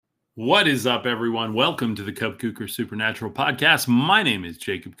What is up, everyone? Welcome to the Cub Kuker Supernatural Podcast. My name is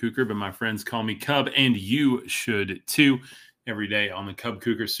Jacob Kuker, but my friends call me Cub, and you should too. Every day on the Cub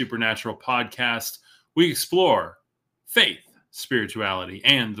Kuker Supernatural Podcast, we explore faith, spirituality,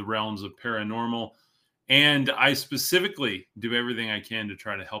 and the realms of paranormal. And I specifically do everything I can to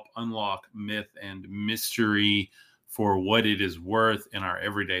try to help unlock myth and mystery for what it is worth in our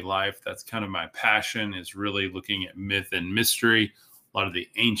everyday life. That's kind of my passion, is really looking at myth and mystery, a lot of the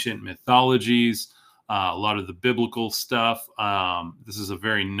ancient mythologies, a lot of the biblical stuff. This is a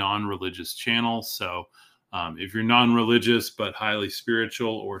very non-religious channel. So if you're non-religious but highly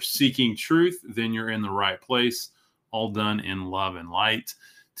spiritual or seeking truth, then you're in the right place, all done in love and light.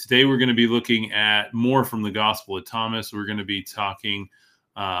 Today, we're going to be looking at more from the Gospel of Thomas. We're going to be talking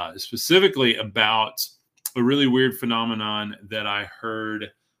specifically about a really weird phenomenon that I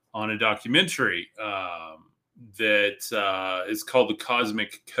heard on a documentary that is called The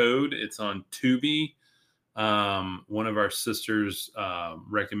Cosmic Code. It's on Tubi. One of our sisters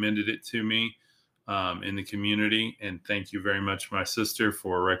recommended it to me in the community, and thank you very much, my sister,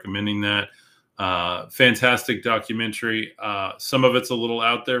 for recommending that. Fantastic documentary. Some of it's a little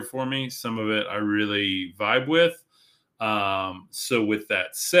out there for me. Some of it I really vibe with. So with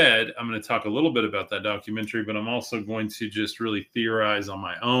that said, I'm going to talk a little bit about that documentary, but I'm also going to just really theorize on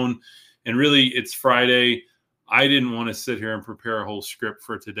my own. And really, it's Friday. I didn't want to sit here and prepare a whole script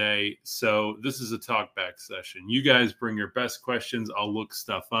for today. So this is a talk back session. You guys bring your best questions. I'll look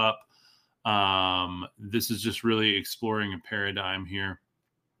stuff up. This is just really exploring a paradigm here.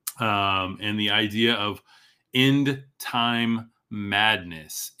 And the idea of end time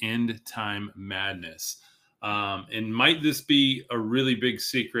madness. And might this be a really big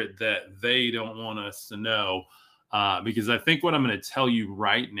secret that they don't want us to know? Because I think what I'm going to tell you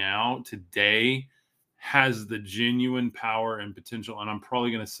right now, today, has the genuine power and potential, and I'm probably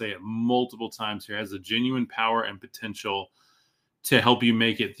going to say it multiple times here, has the genuine power and potential to help you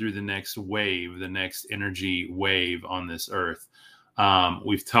make it through the next wave, the next energy wave on this earth.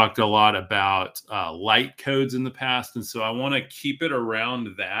 We've talked a lot about light codes in the past, and so I want to keep it around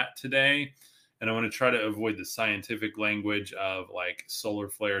that today. And I want to try to avoid the scientific language of like solar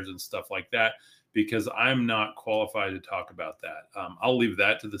flares and stuff like that, because I'm not qualified to talk about that. I'll leave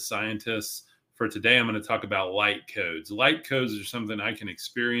that to the scientists. For today, I'm going to talk about light codes. Light codes are something I can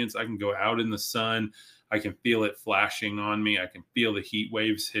experience. I can go out in the sun. I can feel it flashing on me. I can feel the heat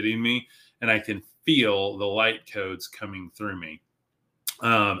waves hitting me, and I can feel the light codes coming through me.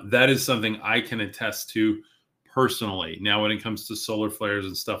 That is something I can attest to personally. Now, when it comes to solar flares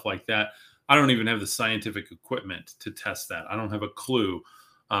and stuff like that, I don't even have the scientific equipment to test that. I don't have a clue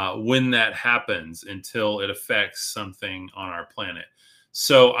when that happens until it affects something on our planet.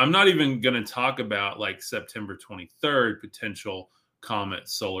 So I'm not even going to talk about like September 23rd, potential comet,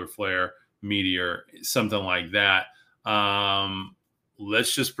 solar flare, meteor, something like that.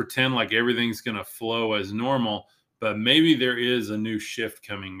 Let's just pretend like everything's going to flow as normal, but maybe there is a new shift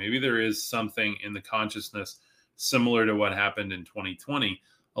coming. Maybe there is something in the consciousness similar to what happened in 2020.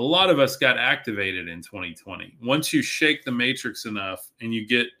 A lot of us got activated in 2020. Once you shake the matrix enough and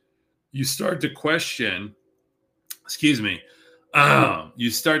you start to question, you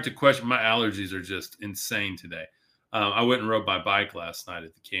start to question. My allergies are just insane today. I went and rode my bike last night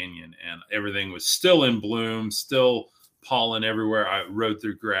at the canyon, and everything was still in bloom, still pollen everywhere. I rode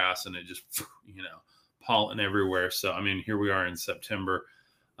through grass, and it just, pollen everywhere. So, I mean, here we are in September.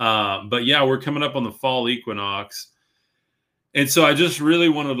 But yeah, we're coming up on the fall equinox. And so I just really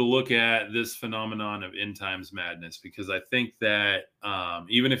wanted to look at this phenomenon of end times madness, because I think that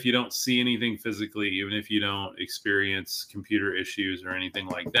even if you don't see anything physically, even if you don't experience computer issues or anything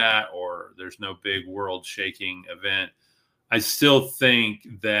like that, or there's no big world shaking event, I still think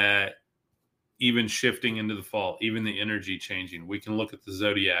that even shifting into the fall, even the energy changing, we can look at the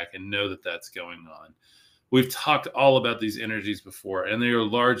zodiac and know that that's going on. We've talked all about these energies before, and they are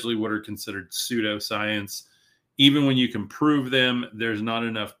largely what are considered pseudoscience. Even when you can prove them, there's not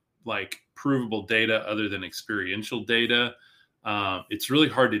enough like provable data other than experiential data. It's really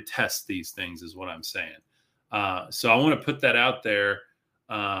hard to test these things, is what I'm saying. So I want to put that out there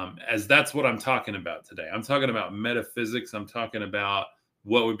as that's what I'm talking about today. I'm talking about metaphysics. I'm talking about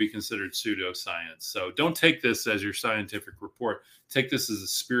what would be considered pseudoscience. So don't take this as your scientific report. Take this as a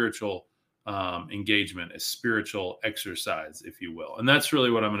spiritual engagement, a spiritual exercise, if you will. And that's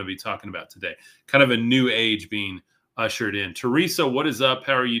really what I'm going to be talking about today. Kind of a new age being ushered in. Teresa, what is up?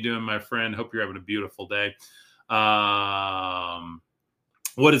 How are you doing, my friend? Hope you're having a beautiful day.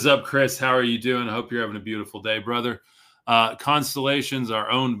 What is up, Chris? How are you doing? I hope you're having a beautiful day, brother. Constellations are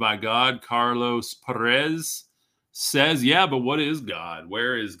owned by God. Carlos Perez. says, yeah, but what is God?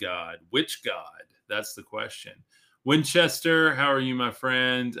 Where is God? Which God? That's the question. Winchester, how are you, my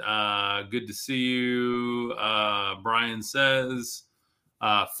friend? Good to see you. Brian says,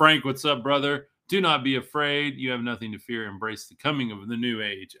 Frank, what's up, brother? Do not be afraid. You have nothing to fear. Embrace the coming of the new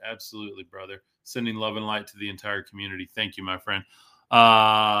age. Absolutely, brother. Sending love and light to the entire community. Thank you, my friend.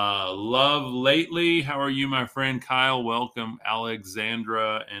 Love lately. How are you, my friend? Kyle, welcome.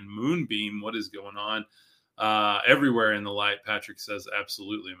 Alexandra and Moonbeam. What is going on? Everywhere in the light, Patrick says,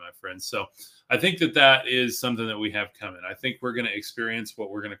 absolutely, my friend. So I think that is something that we have coming. I think we're going to experience what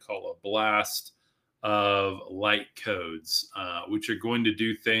we're going to call a blast of light codes, which are going to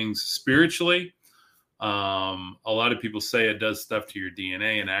do things spiritually. A lot of people say it does stuff to your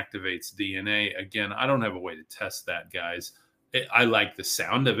DNA and activates DNA. Again, I don't have a way to test that, guys. I like the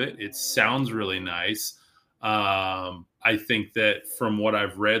sound of it. It sounds really nice. I think that from what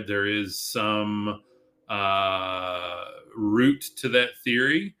I've read, there is some root to that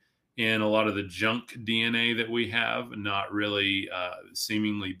theory in a lot of the junk DNA that we have, not really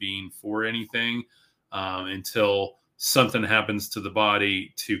seemingly being for anything until something happens to the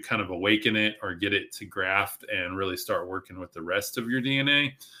body to kind of awaken it or get it to graft and really start working with the rest of your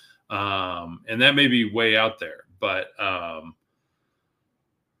DNA. And that may be way out there, but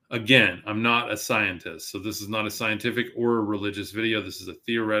again, I'm not a scientist, so this is not a scientific or a religious video. This is a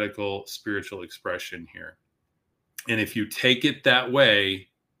theoretical, spiritual expression here. And if you take it that way,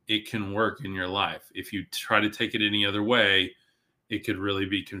 it can work in your life. If you try to take it any other way, it could really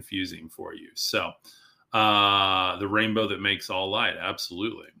be confusing for you. So the rainbow that makes all light,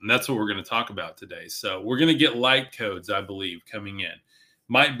 absolutely. And that's what we're going to talk about today. So we're going to get light codes, I believe, coming in.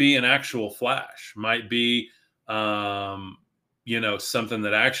 Might be an actual flash, might be something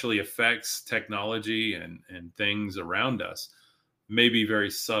that actually affects technology and things around us. May be very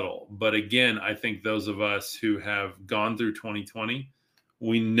subtle. But again, I think those of us who have gone through 2020,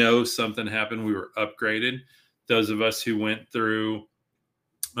 we know something happened. We were upgraded. Those of us who went through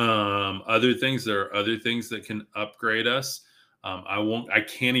other things, there are other things that can upgrade us. I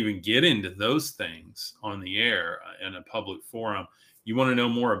can't even get into those things on the air in a public forum. You want to know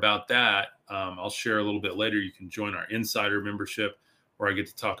more about that? I'll share a little bit later. You can join our insider membership where I get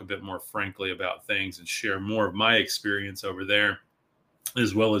to talk a bit more frankly about things and share more of my experience over there,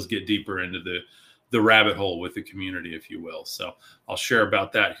 as well as get deeper into the rabbit hole with the community, if you will. So I'll share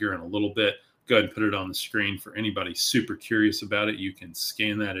about that here in a little bit. Go ahead and put it on the screen for anybody super curious about it. You can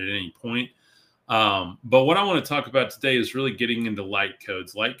scan that at any point. But what I want to talk about today is really getting into light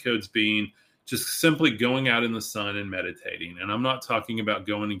codes. Light codes being just simply going out in the sun and meditating. And I'm not talking about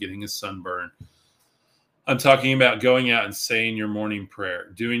going and getting a sunburn. I'm talking about going out and saying your morning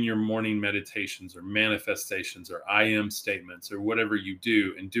prayer, doing your morning meditations or manifestations or I am statements or whatever you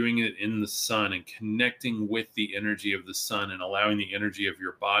do, and doing it in the sun and connecting with the energy of the sun and allowing the energy of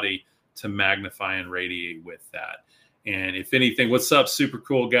your body to magnify and radiate with that. And if anything, what's up, super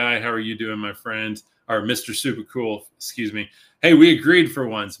cool guy? How are you doing, my friend? Or Mr. Super Cool, excuse me. Hey, we agreed for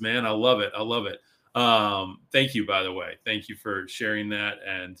once, man. I love it. I love it. Thank you, by the way. Thank you for sharing that.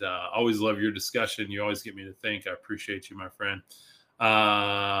 And always love your discussion. You always get me to think. I appreciate you, my friend.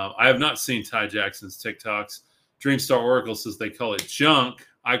 I have not seen Ty Jackson's TikToks. Dreamstar Oracle says they call it junk.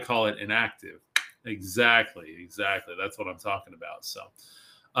 I call it inactive. Exactly. That's what I'm talking about.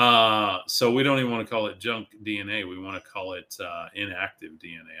 So we don't even want to call it junk DNA. We want to call it inactive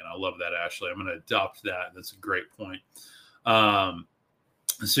DNA. And I love that, Ashley. I'm going to adopt that. That's a great point.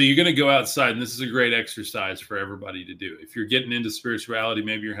 So you're going to go outside, and this is a great exercise for everybody to do. If you're getting into spirituality,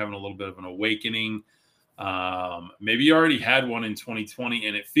 maybe you're having a little bit of an awakening. Maybe you already had one in 2020,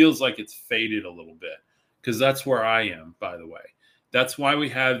 and it feels like it's faded a little bit, because that's where I am, by the way. That's why we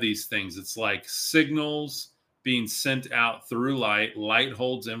have these things. It's like signals being sent out through light. Light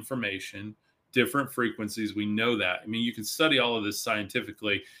holds information, different frequencies. We know that. I mean, you can study all of this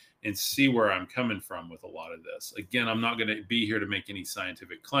scientifically and see where I'm coming from with a lot of this. Again, I'm not going to be here to make any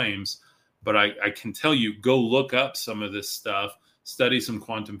scientific claims, but I can tell you, go look up some of this stuff, study some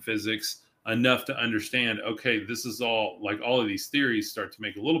quantum physics enough to understand, okay, this is all, like all of these theories start to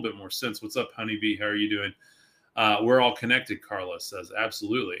make a little bit more sense. What's up, Honeybee? How are you doing? We're all connected, Carlos says.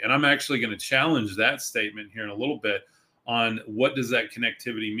 Absolutely. And I'm actually going to challenge that statement here in a little bit on what does that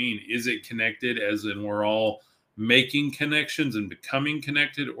connectivity mean? Is it connected as in we're all making connections and becoming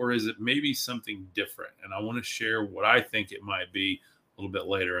connected, or is it maybe something different? And I want to share what I think it might be a little bit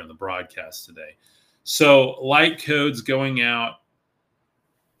later in the broadcast today. So light codes going out,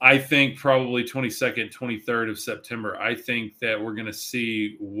 I think probably 22nd, 23rd of September. I think that we're going to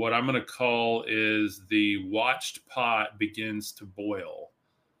see what I'm going to call is the watched pot begins to boil.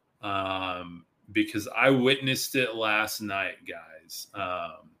 because I witnessed it last night, guys.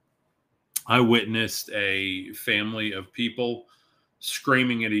 I witnessed a family of people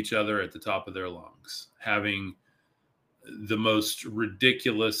screaming at each other at the top of their lungs, having the most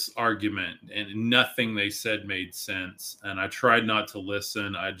ridiculous argument, and nothing they said made sense. And I tried not to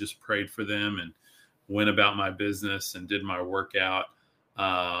listen. I just prayed for them and went about my business and did my workout.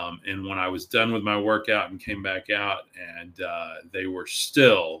 And when I was done with my workout and came back out, and they were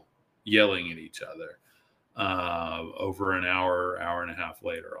still yelling at each other over an hour and a half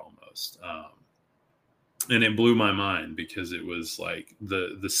later almost. And it blew my mind because it was like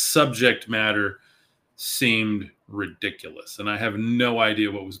the subject matter seemed ridiculous, and I have no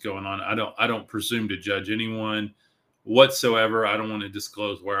idea what was going on. I don't presume to judge anyone whatsoever. I don't want to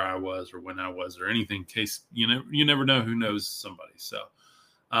disclose where I was or when I was or anything, in case you never know who knows somebody. So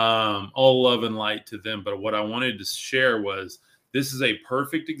all love and light to them. But what I wanted to share was, this is a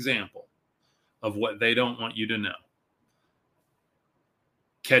perfect example of what they don't want you to know.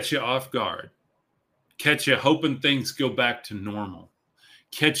 Catch you off guard. Catch you hoping things go back to normal.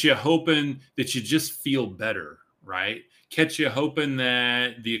 Catch you hoping that you just feel better, right? Catch you hoping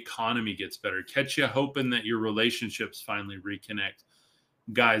that the economy gets better. Catch you hoping that your relationships finally reconnect.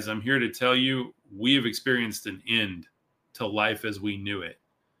 Guys, I'm here to tell you, we have experienced an end to life as we knew it,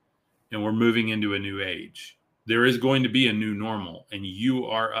 and we're moving into a new age. There is going to be a new normal, and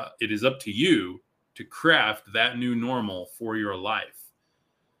it is up to you to craft that new normal for your life.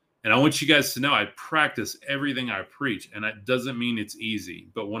 And I want you guys to know, I practice everything I preach, and that doesn't mean it's easy.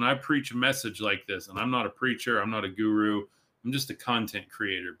 But when I preach a message like this, and I'm not a preacher, I'm not a guru, I'm just a content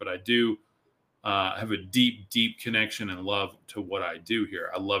creator, but I do have a deep, deep connection and love to what I do here.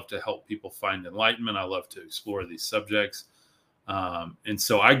 I love to help people find enlightenment. I love to explore these subjects. And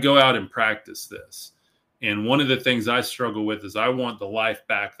so I go out and practice this. And one of the things I struggle with is I want the life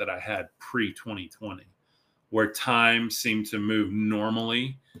back that I had pre-2020, where time seemed to move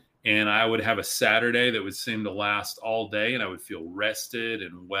normally. And I would have a Saturday that would seem to last all day, and I would feel rested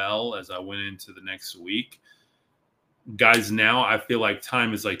and well as I went into the next week. Guys, now I feel like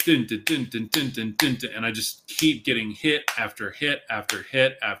time is like dun, dun, dun, dun, dun, dun, dun, dun, and I just keep getting hit after hit after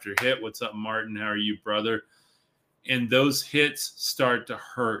hit after hit. What's up, Martin? How are you, brother? And those hits start to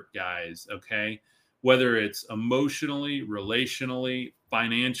hurt, guys, okay? Whether it's emotionally, relationally,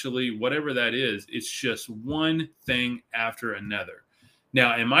 financially, whatever that is, it's just one thing after another.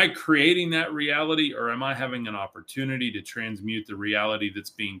 Now, am I creating that reality, or am I having an opportunity to transmute the reality that's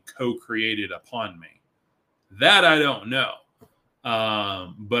being co-created upon me? That I don't know.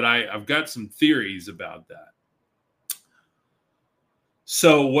 But I've got some theories about that.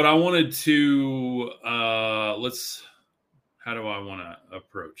 So what I wanted to, how do I want to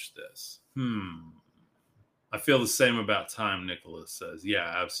approach this? I feel the same about time, Nicholas says.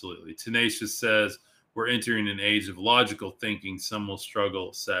 Yeah, absolutely. Tenacious says, we're entering an age of logical thinking. Some will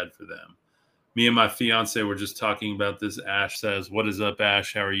struggle. Sad for them. Me and my fiance were just talking about this. Ash says, what is up,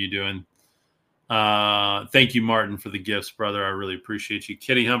 Ash? How are you doing? Thank you, Martin, for the gifts, brother. I really appreciate you.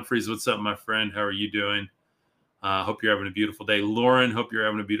 Kitty Humphreys, what's up, my friend? How are you doing? Hope you're having a beautiful day. Lauren, hope you're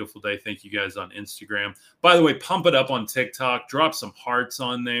having a beautiful day. Thank you guys on Instagram. By the way, pump it up on TikTok. Drop some hearts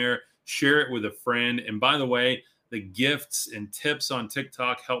on there. Share it with a friend. And by the way, the gifts and tips on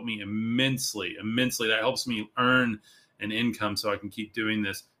TikTok help me immensely. That helps me earn an income so I can keep doing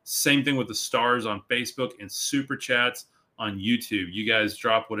this. Same thing with the stars on Facebook and super chats on YouTube. You guys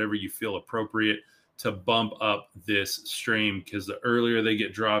drop whatever you feel appropriate to bump up this stream, because the earlier they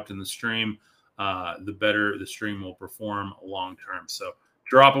get dropped in the stream, the better the stream will perform long term. So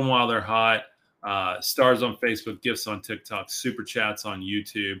drop them while they're hot. Stars on Facebook, gifts on TikTok, super chats on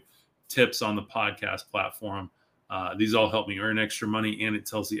YouTube, tips on the podcast platform. These all help me earn extra money, and it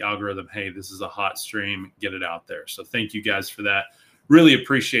tells the algorithm, hey, this is a hot stream, get it out there. So thank you guys for that. Really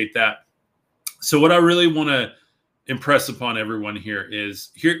appreciate that. So what I really want to impress upon everyone here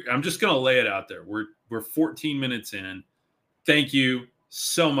is, I'm just going to lay it out there. We're 14 minutes in. Thank you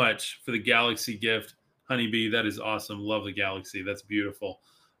so much for the Galaxy gift, Honeybee. That is awesome. Love the Galaxy. That's beautiful.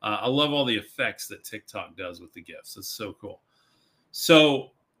 I love all the effects that TikTok does with the gifts. It's so cool.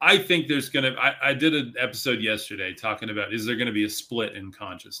 So I think there's going to, I did an episode yesterday talking about, is there going to be a split in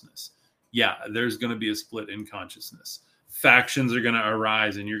consciousness? Yeah, there's going to be a split in consciousness. Factions are going to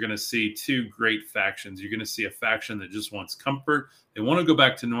arise, and you're going to see two great factions. You're going to see a faction that just wants comfort. They want to go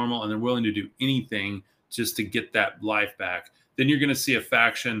back to normal, and they're willing to do anything just to get that life back. Then you're going to see a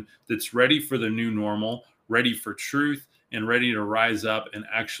faction that's ready for the new normal, ready for truth, and ready to rise up and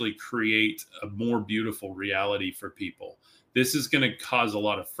actually create a more beautiful reality for people. This is going to cause a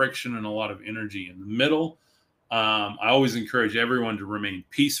lot of friction and a lot of energy in the middle. I always encourage everyone to remain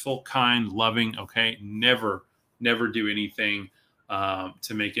peaceful, kind, loving. Okay. Never do anything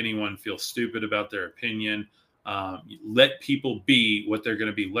to make anyone feel stupid about their opinion. Let people be what they're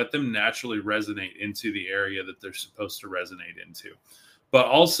going to be. Let them naturally resonate into the area that they're supposed to resonate into. But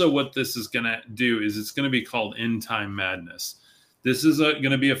also what this is going to do is it's going to be called end time madness. This is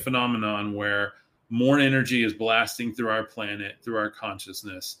going to be a phenomenon where more energy is blasting through our planet, through our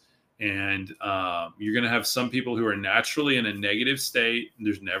consciousness. And you're going to have some people who are naturally in a negative state.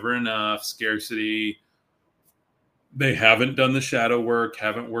 There's never enough, scarcity. They haven't done the shadow work,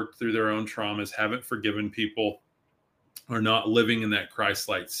 haven't worked through their own traumas, haven't forgiven people, are not living in that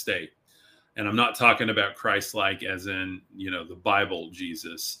Christ-like state. And I'm not talking about Christ-like as in, the Bible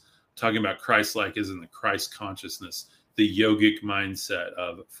Jesus. I'm talking about Christ-like as in the Christ consciousness, the yogic mindset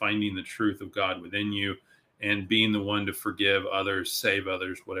of finding the truth of God within you and being the one to forgive others, save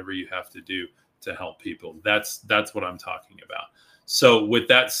others, whatever you have to do to help people. That's what I'm talking about. So with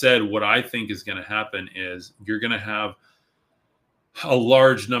that said, what I think is going to happen is you're going to have a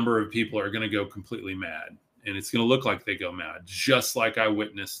large number of people are going to go completely mad. And it's going to look like they go mad, just like I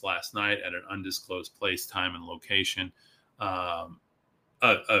witnessed last night at an undisclosed place, time, and location.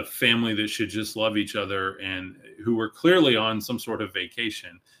 A family that should just love each other and who were clearly on some sort of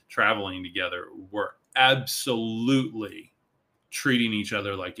vacation, traveling together, were absolutely treating each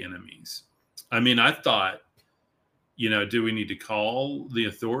other like enemies. I mean, I thought, do we need to call the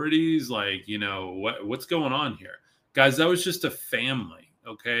authorities? Like, what's going on here? Guys, that was just a family,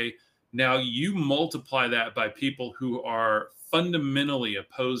 okay? Now you multiply that by people who are fundamentally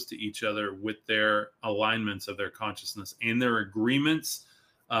opposed to each other with their alignments of their consciousness and their agreements,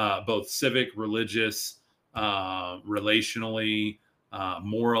 both civic, religious, relationally,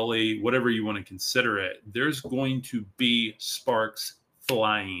 morally, whatever you want to consider it. There's going to be sparks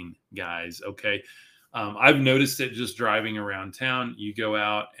flying, guys, okay? I've noticed it just driving around town. You go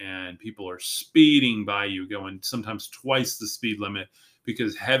out and people are speeding by you, going sometimes twice the speed limit,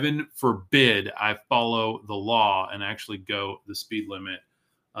 because heaven forbid I follow the law and actually go the speed limit.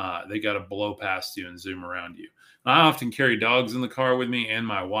 They got to blow past you and zoom around you. And I often carry dogs in the car with me and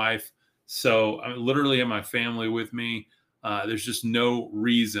my wife. So I literally have my family with me. There's just no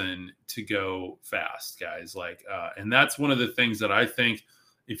reason to go fast, guys. And that's one of the things that I think,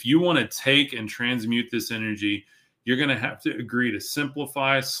 if you want to take and transmute this energy, you're going to have to agree to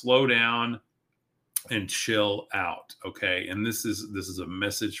simplify, slow down, and chill out. Okay. And this is a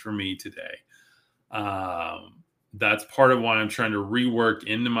message for me today. That's part of why I'm trying to rework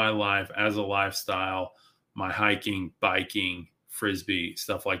into my life as a lifestyle, my hiking, biking, Frisbee,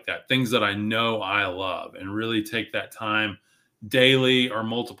 stuff like that, things that I know I love, and really take that time daily or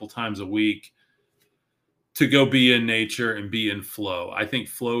multiple times a week to go be in nature and be in flow. I think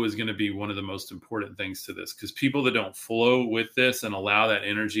flow is going to be one of the most important things to this, because people that don't flow with this and allow that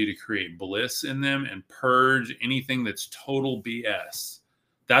energy to create bliss in them and purge anything that's total BS,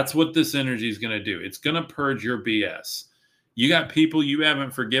 that's what this energy is going to do. It's going to purge your BS. You got people you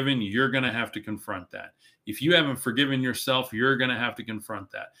haven't forgiven, you're going to have to confront that. If you haven't forgiven yourself, you're going to have to confront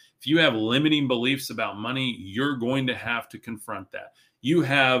that. If you have limiting beliefs about money, you're going to have to confront that. You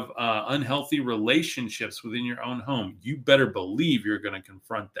have unhealthy relationships within your own home, you better believe you're going to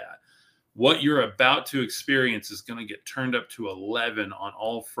confront that. What you're about to experience is going to get turned up to 11 on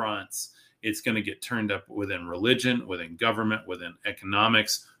all fronts. It's going to get turned up within religion, within government, within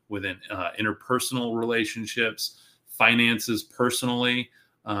economics, within interpersonal relationships, finances, personally.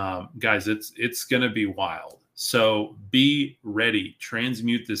 Guys, it's going to be wild. So be ready.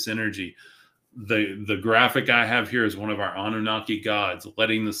 Transmute this energy. The graphic I have here is one of our Anunnaki gods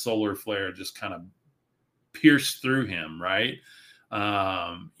letting the solar flare just kind of pierce through him, right?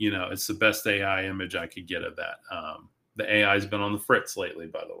 It's the best AI image I could get of that. The AI has been on the fritz lately,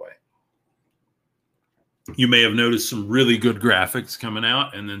 by the way. You may have noticed some really good graphics coming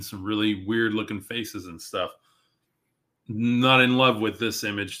out and then some really weird looking faces and stuff. Not in love with this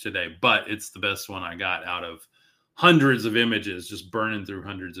image today, but it's the best one I got out of hundreds of images, just burning through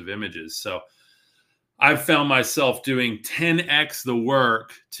hundreds of images. So I've found myself doing 10x the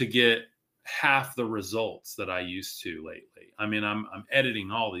work to get half the results that I used to lately. I mean, I'm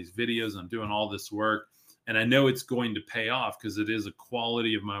editing all these videos, I'm doing all this work, and I know it's going to pay off because it is a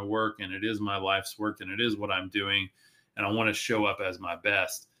quality of my work and it is my life's work and it is what I'm doing, and I want to show up as my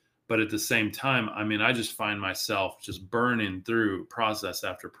best. But at the same time, I mean, I just find myself just burning through process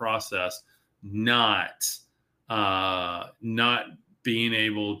after process, not being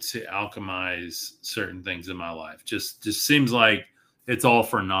able to alchemize certain things in my life. Just seems like it's all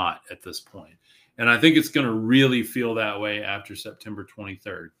for naught at this point. And I think it's going to really feel that way after September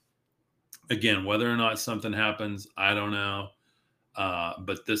 23rd. Again, whether or not something happens, I don't know.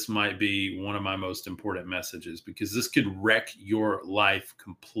 But this might be one of my most important messages because this could wreck your life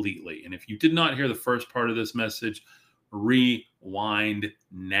completely. And if you did not hear the first part of this message, rewind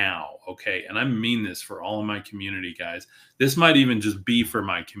now. Okay. And I mean this for all of my community, guys. This might even just be for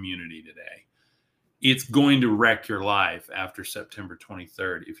my community today. It's going to wreck your life after September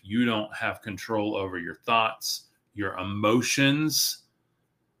 23rd if you don't have control over your thoughts, your emotions,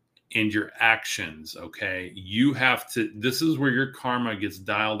 and your actions. Okay, you have to, this is where your karma gets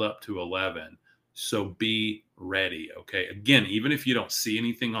dialed up to 11. So be ready. Okay, again, even if you don't see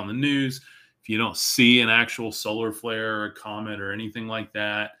anything on the news, if you don't see an actual solar flare or a comet or anything like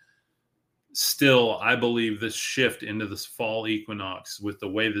that, still I believe this shift into this fall equinox with the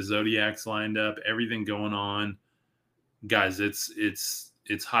way the zodiac's lined up, everything going on, guys, it's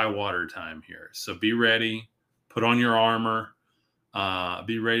high water time here. So be ready, put on your armor,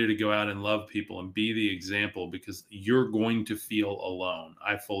 be ready to go out and love people and be the example, because you're going to feel alone.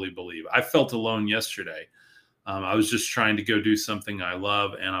 I fully believe. I felt alone yesterday. I was just trying to go do something I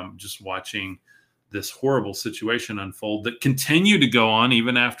love, and I'm just watching this horrible situation unfold that continued to go on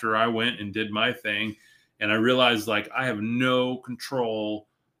even after I went and did my thing. And I realized, like, I have no control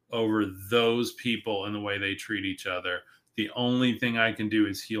over those people and the way they treat each other. The only thing I can do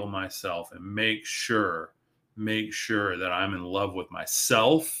is heal myself and make sure that I'm in love with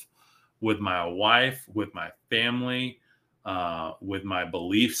myself, with my wife, with my family, with my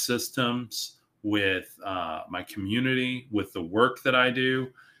belief systems, with my community, with the work that I do,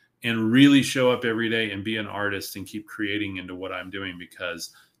 and really show up every day and be an artist and keep creating into what I'm doing, because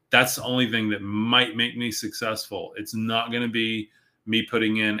that's the only thing that might make me successful. It's not going to be me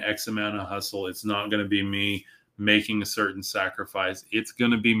putting in X amount of hustle. It's not going to be me making a certain sacrifice. It's going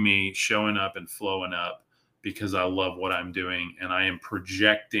to be me showing up and flowing up because I love what I'm doing, and I am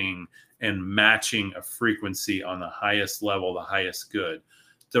projecting and matching a frequency on the highest level, the highest good.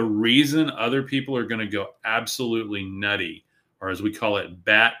 The reason other people are going to go absolutely nutty, or as we call it,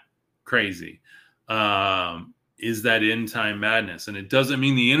 bat crazy, is that end time madness. And it doesn't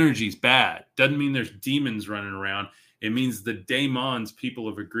mean the energy's bad. Doesn't mean there's demons running around. It means the daemons people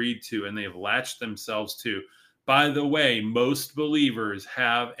have agreed to and they have latched themselves to. By the way, most believers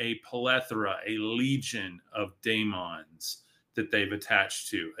have a plethora, a legion of daemons that they've attached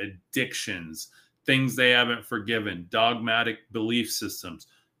to, addictions, things they haven't forgiven, dogmatic belief systems,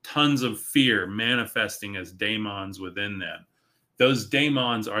 tons of fear manifesting as daemons within them. Those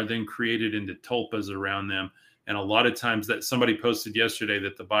daemons are then created into tulpas around them. And a lot of times, that somebody posted yesterday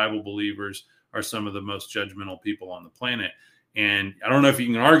that the Bible believers are some of the most judgmental people on the planet. And I don't know if you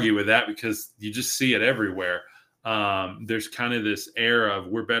can argue with that, because you just see it everywhere. There's kind of this air of,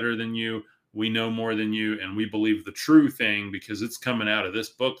 we're better than you, we know more than you, and we believe the true thing because it's coming out of this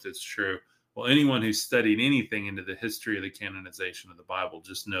book that's true. Well, anyone who's studied anything into the history of the canonization of the Bible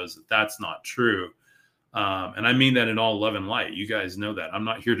just knows that that's not true. And I mean that in all love and light. You guys know that. I'm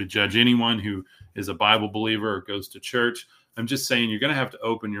not here to judge anyone who is a Bible believer or goes to church. I'm just saying you're going to have to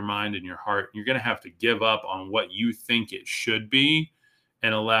open your mind and your heart. You're going to have to give up on what you think it should be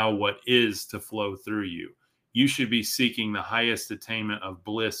and allow what is to flow through you. You should be seeking the highest attainment of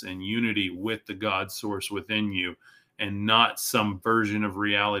bliss and unity with the God source within you, and not some version of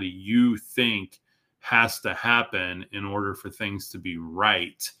reality you think has to happen in order for things to be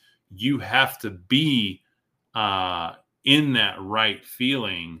right. You have to be in that right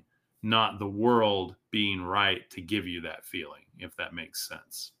feeling, not the world being right to give you that feeling, if that makes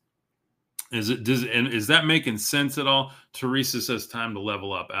sense. Is that making sense at all? Teresa says time to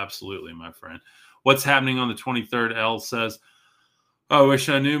level up. Absolutely, my friend. What's happening on the 23rd? L says, I wish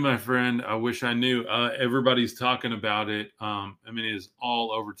I knew, my friend. I wish I knew. Everybody's talking about it. I mean, it is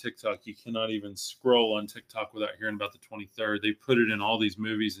all over TikTok. You cannot even scroll on TikTok without hearing about the 23rd. They put it in all these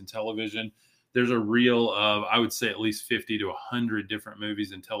movies and television. There's a reel of, I would say, at least 50 to 100 different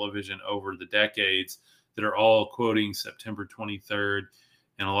movies and television over the decades that are all quoting September 23rd.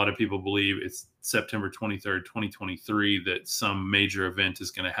 And a lot of people believe it's September 23rd, 2023, that some major event is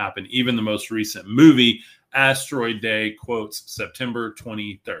going to happen. Even the most recent movie, Asteroid Day, quotes September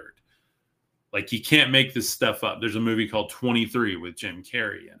 23rd. Like, you can't make this stuff up. There's a movie called 23 with Jim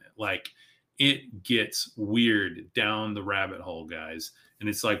Carrey in it. Like, it gets weird down the rabbit hole, guys. And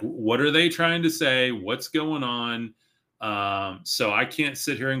it's like, what are they trying to say? What's going on? So I can't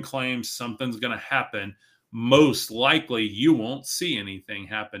sit here and claim something's going to happen. Most likely you won't see anything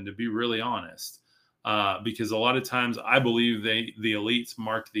happen, to be really honest, because a lot of times I believe the elites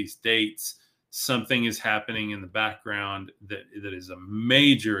mark these dates. Something is happening in the background that is a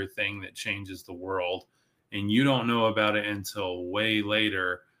major thing that changes the world, and you don't know about it until way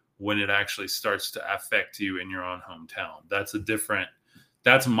later when it actually starts to affect you in your own hometown.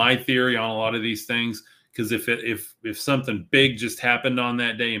 That's my theory on a lot of these things. Because if something big just happened on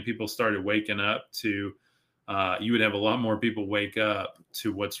that day and people started waking up to, you would have a lot more people wake up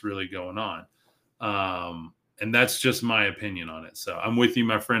to what's really going on. And that's just my opinion on it. So I'm with you.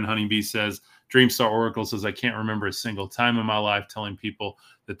 My friend Honeybee says, Dreamstar Oracle says, I can't remember a single time in my life telling people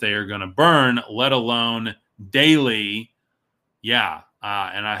that they are going to burn, let alone daily. Yeah.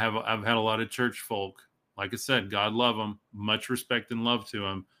 And I've had a lot of church folk, like I said, God love them, much respect and love to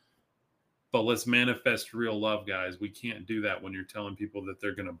them. But let's manifest real love, guys. We can't do that when you're telling people that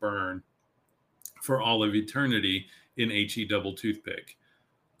they're going to burn for all of eternity in HE double toothpick.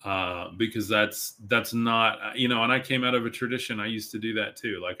 Because that's not, and I came out of a tradition. I used to do that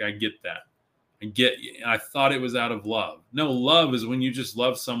too. Like, I get that. I thought it was out of love. No, love is when you just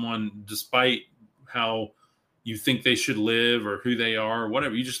love someone despite how you think they should live or who they are or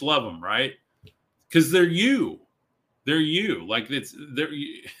whatever. You just love them, right? Because they're you. They're you. Like,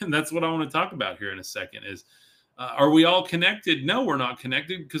 and that's what I want to talk about here in a second is, are we all connected? No, we're not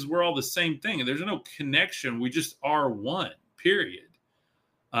connected because we're all the same thing. And there's no connection. We just are one, period.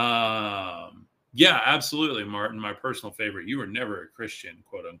 Yeah, absolutely, Martin. My personal favorite. You were never a Christian,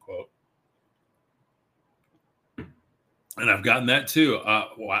 quote unquote. And I've gotten that too.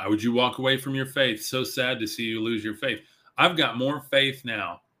 Why would you walk away from your faith? So sad to see you lose your faith. I've got more faith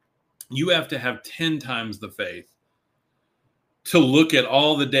now. You have to have 10 times the faith to look at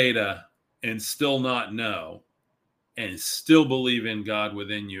all the data and still not know and still believe in God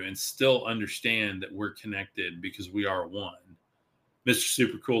within you and still understand that we're connected because we are one. Mr.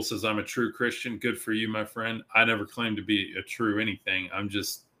 Super Cool says, I'm a true Christian. Good for you, my friend. I never claim to be a true anything.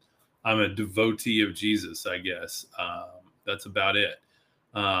 I'm a devotee of Jesus, I guess. That's about it.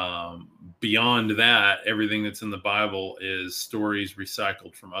 Beyond that, everything that's in the Bible is stories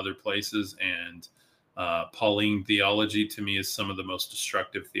recycled from other places. And Pauline theology, to me, is some of the most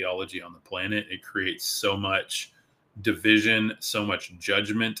destructive theology on the planet. It creates so much division, so much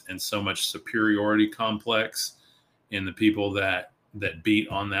judgment, and so much superiority complex in the people that beat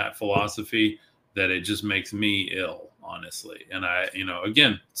on that philosophy that it just makes me ill, honestly. And I,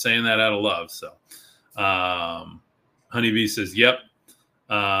 again, saying that out of love. So Honeybee says, yep,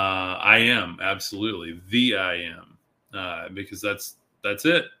 I am. Absolutely. I am. Because that's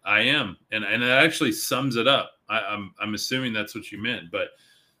it. I am. And it actually sums it up. I'm assuming that's what you meant, but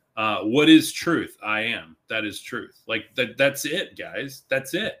what is truth? I am. That is truth. Like that's it, guys.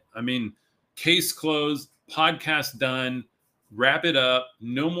 That's it. I mean, case closed, podcast done. Wrap it up.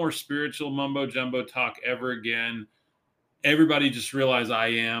 No more spiritual mumbo jumbo talk ever again. Everybody just realize I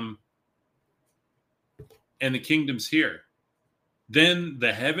am. And the kingdom's here. Then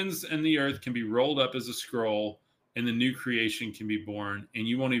the heavens and the earth can be rolled up as a scroll and the new creation can be born. And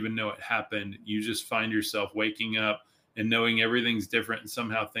you won't even know it happened. You just find yourself waking up and knowing everything's different. And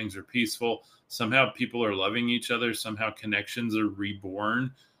somehow things are peaceful. Somehow people are loving each other. Somehow connections are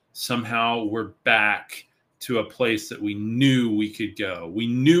reborn. Somehow we're back to a place that we knew we could go. We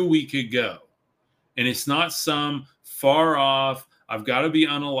knew we could go. And it's not some far off, I've got to be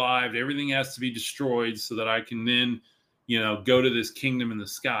unalived, everything has to be destroyed so that I can then, go to this kingdom in the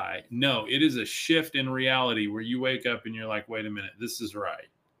sky. No, it is a shift in reality where you wake up and you're like, wait a minute, this is right.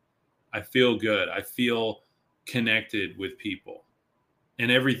 I feel good. I feel connected with people. And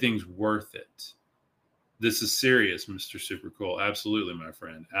everything's worth it. This is serious, Mr. Super Cool. Absolutely, my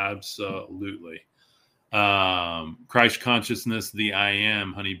friend. Absolutely. Christ consciousness, the I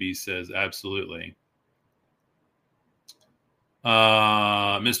am, Honeybee says, absolutely.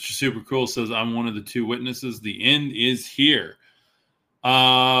 Mr. Super Cool says, I'm one of the two witnesses. The end is here.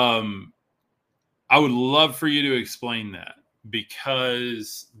 I would love for you to explain that,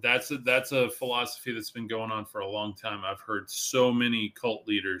 because that's a philosophy that's been going on for a long time. I've heard so many cult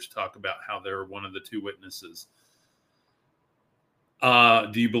leaders talk about how they're one of the two witnesses.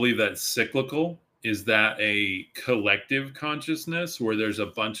 Do you believe that's cyclical? Is that a collective consciousness where there's a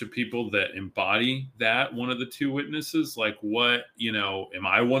bunch of people that embody that one of the two witnesses? Like what, am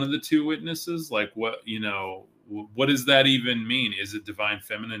I one of the two witnesses? Like what does that even mean? Is it divine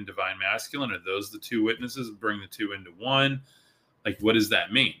feminine, divine masculine? Are those the two witnesses? Bring the two into one? Like, what does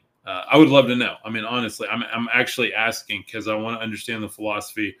that mean? I would love to know. I mean, honestly, I'm actually asking because I want to understand the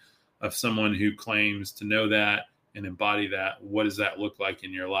philosophy of someone who claims to know that and embody that. What does that look like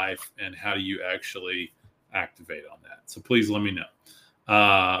in your life, and how do you actually activate on that? So please let me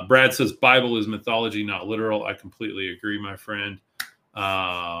know. Brad says Bible is mythology, not literal. I completely agree, my friend.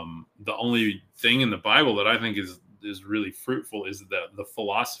 The only thing in the Bible that I think is really fruitful is the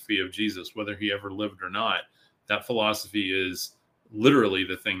philosophy of Jesus, whether he ever lived or not. That philosophy is literally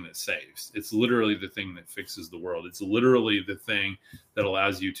the thing that saves. It's literally the thing that fixes the world. It's literally the thing that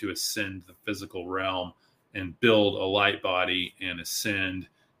allows you to ascend the physical realm and build a light body and ascend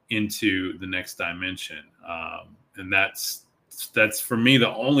into the next dimension. And that's for me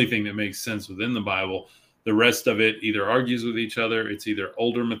the only thing that makes sense within the Bible. The rest of it either argues with each other. It's either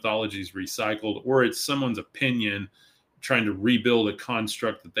older mythologies recycled, or it's someone's opinion trying to rebuild a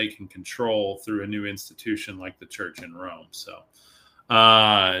construct that they can control through a new institution like the church in Rome. So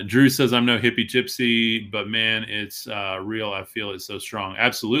Drew says, I'm no hippie gypsy, but man, it's real. I feel it so strong.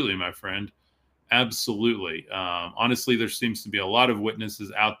 Absolutely, my friend. Absolutely. Honestly, there seems to be a lot of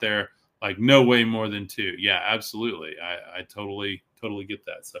witnesses out there, like no way more than two. Yeah, absolutely. I totally get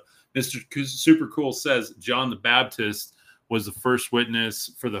that. So Mr. Super Cool says John the Baptist was the first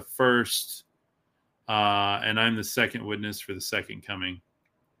witness for the first, and I'm the second witness for the second coming.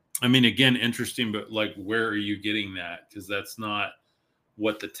 I mean, again, interesting, but like, where are you getting that? Because that's not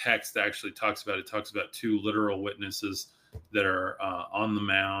what the text actually talks about. It talks about two literal witnesses that are on the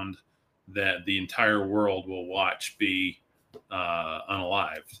mound that the entire world will watch be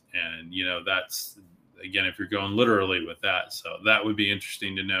unalived. And, you know, that's, again, if you're going literally with that. So that would be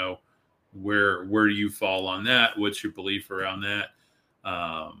interesting to know where you fall on that. What's your belief around that?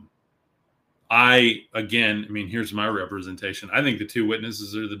 Here's my representation. I think the two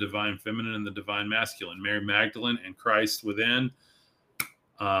witnesses are the divine feminine and the divine masculine. Mary Magdalene and Christ within,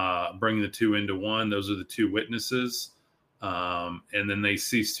 bring the two into one. Those are the two witnesses. And then they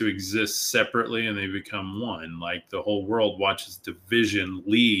cease to exist separately and they become one. Like the whole world watches division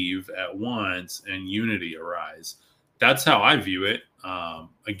leave at once and unity arise. That's how I view it.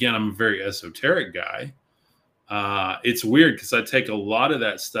 Again, I'm a very esoteric guy. It's weird because I take a lot of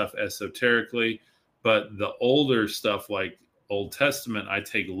that stuff esoterically, but the older stuff like Old Testament, I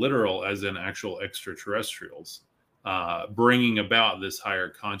take literal as in actual extraterrestrials, bringing about this higher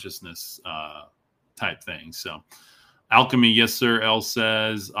consciousness type thing. So Alchemy, yes, sir. L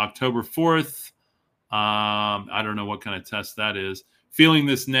says October 4th. I don't know what kind of test that is. Feeling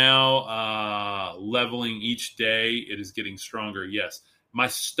this now, leveling each day. It is getting stronger. Yes. My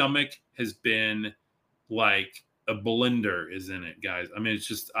stomach has been like a blender is in it, guys. I mean, it's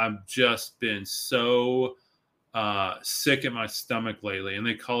just, I've just been so sick at my stomach lately, and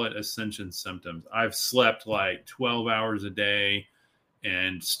they call it ascension symptoms. I've slept like 12 hours a day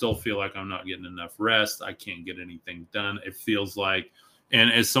and still feel like I'm not getting enough rest. I can't get anything done. It feels like,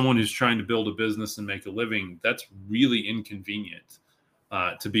 and as someone who's trying to build a business and make a living, that's really inconvenient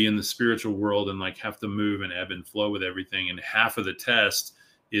to be in the spiritual world and like have to move and ebb and flow with everything. And half of the test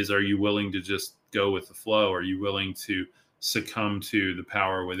is, are you willing to just go with the flow? Are you willing to succumb to the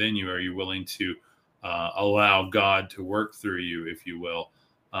power within you? Are you willing to allow God to work through you, if you will?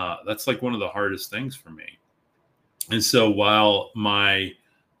 That's like one of the hardest things for me. And so while my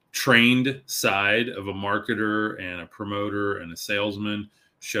trained side of a marketer and a promoter and a salesman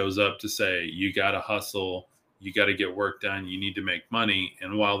shows up to say, you got to hustle, you got to get work done, you need to make money.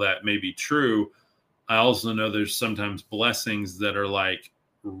 And while that may be true, I also know there's sometimes blessings that are like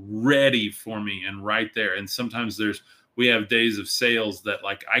ready for me and right there. And sometimes we have days of sales that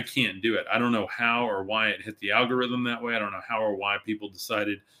like, I can't do it. I don't know how or why it hit the algorithm that way. I don't know how or why people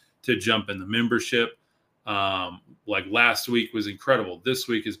decided to jump in the membership. Like last week was incredible. This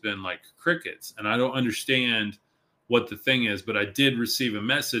week has been like crickets, and I don't understand what the thing is, but I did receive a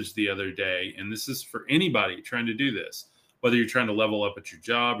message the other day, and this is for anybody trying to do this, whether you're trying to level up at your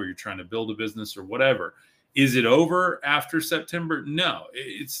job or you're trying to build a business or whatever. Is it over after September? No,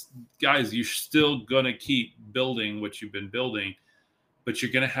 it's, guys, you're still going to keep building what you've been building, but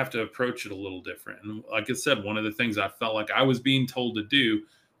you're going to have to approach it a little different. And like I said, one of the things I felt like I was being told to do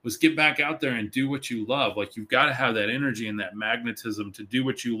was get back out there and do what you love. Like, you've got to have that energy and that magnetism to do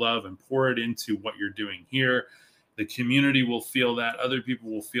what you love and pour it into what you're doing here. The community will feel that. Other people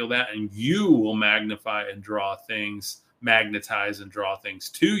will feel that. And you will magnetize and draw things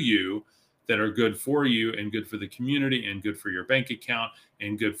to you that are good for you and good for the community and good for your bank account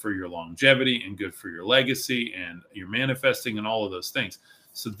and good for your longevity and good for your legacy and your manifesting and all of those things.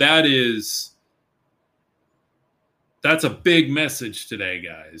 So that's a big message today,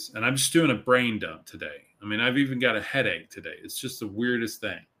 guys. And I'm just doing a brain dump today. I mean, I've even got a headache today. It's just the weirdest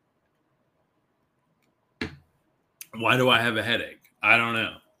thing. Why do I have a headache? I don't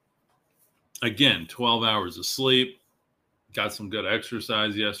know. Again, 12 hours of sleep. Got some good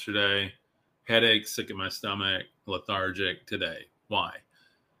exercise yesterday. Headache, sick in my stomach, lethargic today. Why?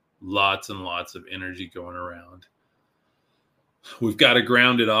 Lots and lots of energy going around. We've got to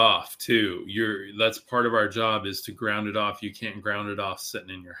ground it off too. That's part of our job, is to ground it off. You can't ground it off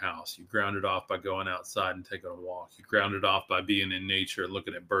sitting in your house. You ground it off by going outside and taking a walk. You ground it off by being in nature,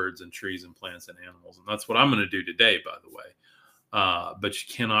 looking at birds and trees and plants and animals. And that's what I'm going to do today, by the way. But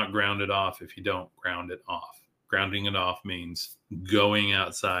you cannot ground it off if you don't ground it off. Grounding it off means going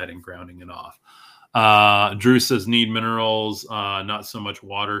outside and grounding it off. Drew says need minerals, not so much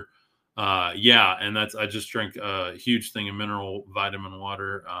water. Yeah, and I just drank a huge thing of mineral vitamin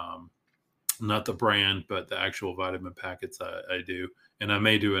water. Not the brand, but the actual vitamin packets I do. And I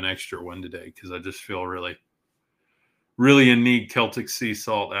may do an extra one today because I just feel really, really in need. Celtic sea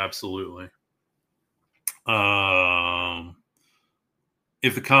salt, absolutely.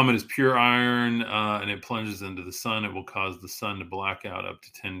 If the comet is pure iron and it plunges into the sun, it will cause the sun to black out up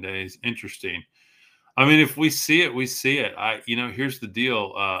to 10 days. Interesting. I mean, if we see it, we see it. Here's the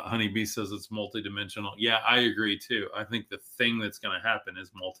deal. Honeybee says it's multidimensional. Yeah, I agree too. I think the thing that's going to happen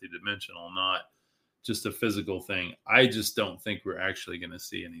is multidimensional, not just a physical thing. I just don't think we're actually going to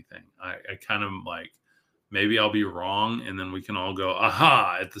see anything. I kind of like, maybe I'll be wrong, and then we can all go,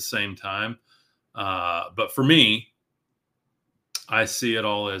 aha, at the same time. But for me, I see it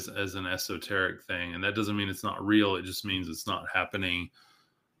all as an esoteric thing. And that doesn't mean it's not real. It just means it's not happening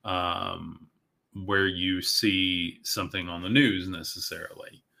where you see something on the news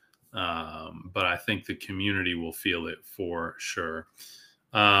necessarily. But I think the community will feel it for sure.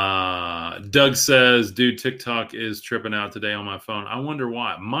 Doug says, dude, TikTok is tripping out today on my phone. I wonder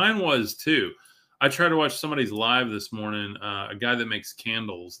why. Mine was too. I tried to watch somebody's live this morning, a guy that makes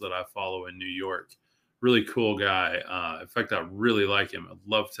candles that I follow in New York. Really cool guy. In fact, I really like him. I'd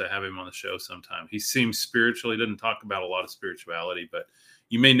love to have him on the show sometime. He seems spiritual. He doesn't talk about a lot of spirituality, but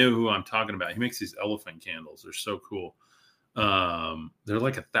you may know who I'm talking about. He makes these elephant candles. They're so cool. They're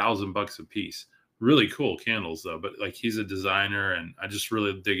like $1,000 a piece. Really cool candles though. But like, he's a designer, and I just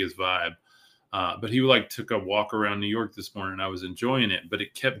really dig his vibe. But he took a walk around New York this morning, and I was enjoying it, but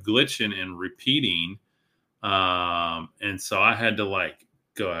it kept glitching and repeating. And so I had to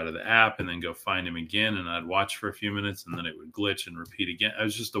go out of the app and then go find him again. And I'd watch for a few minutes, and then it would glitch and repeat again. It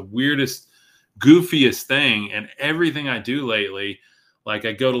was just the weirdest, goofiest thing. And everything I do lately, like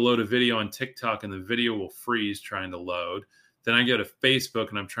I go to load a video on TikTok and the video will freeze trying to load. Then I go to Facebook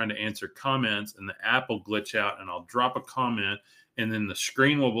and I'm trying to answer comments, and the app will glitch out, and I'll drop a comment, and then the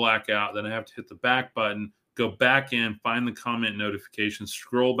screen will black out. Then I have to hit the back button, go back in, find the comment notification,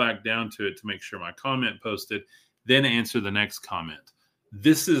 scroll back down to it to make sure my comment posted, then answer the next comment.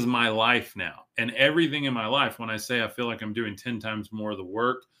 This is my life now. And everything in my life, when I say I feel like I'm doing 10 times more of the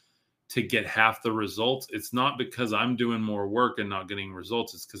work to get half the results, it's not because I'm doing more work and not getting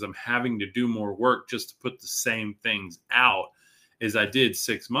results. It's because I'm having to do more work just to put the same things out as I did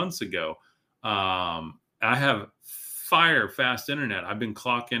 6 months ago. I have fire fast internet. I've been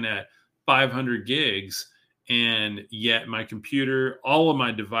clocking at 500 gigs, and yet my computer, all of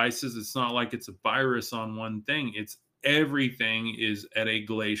my devices, it's not like it's a virus on one thing. It's everything is at a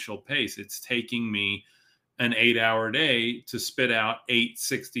glacial pace. It's taking me an 8-hour day to spit out 8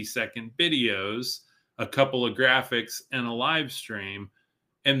 60-second videos, a couple of graphics, and a live stream.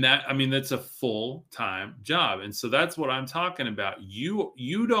 And that's a full-time job. And so that's what I'm talking about.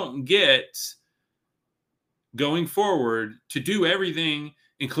 You don't get, going forward, to do everything,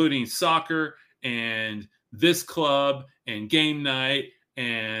 including soccer and this club and game night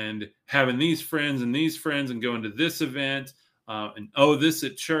and having these friends and going to this event. This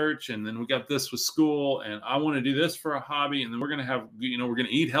at church, and then we got this with school, and I want to do this for a hobby, and then we're going to have, we're going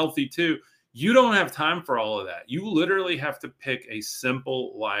to eat healthy too. You don't have time for all of that. You literally have to pick a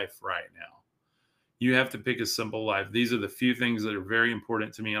simple life right now. You have to pick a simple life. These are the few things that are very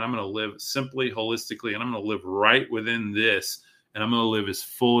important to me, and I'm going to live simply, holistically, and I'm going to live right within this, and I'm going to live as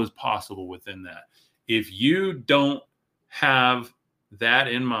full as possible within that. If you don't have that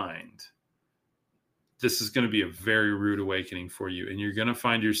in mind, this is going to be a very rude awakening for you. And you're going to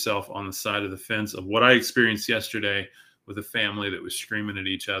find yourself on the side of the fence of what I experienced yesterday with a family that was screaming at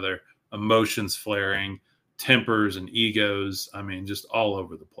each other, emotions flaring, tempers and egos. I mean, just all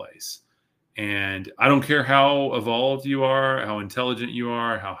over the place. And I don't care how evolved you are, how intelligent you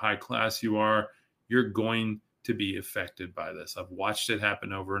are, how high class you are, you're going to be affected by this. I've watched it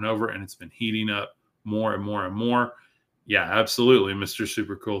happen over and over, and it's been heating up more and more and more. Yeah, absolutely. Mr.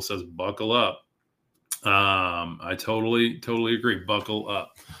 Super Cool says, buckle up. I totally agree. Buckle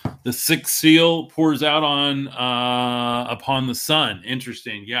up. The sixth seal pours out upon the sun.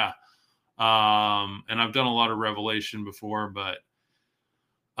 Interesting. Yeah. And I've done a lot of revelation before, but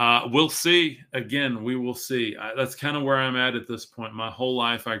We'll see. Again, we will see. That's kind of where I'm at this point. My whole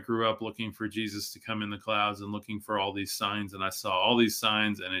life, I grew up looking for Jesus to come in the clouds and looking for all these signs. And I saw all these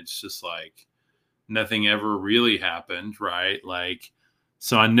signs, and it's just like nothing ever really happened, right? Like,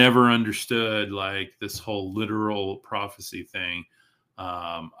 so I never understood like this whole literal prophecy thing.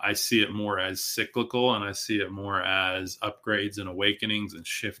 I see it more as cyclical, and I see it more as upgrades and awakenings and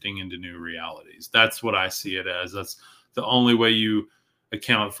shifting into new realities. That's what I see it as. That's the only way you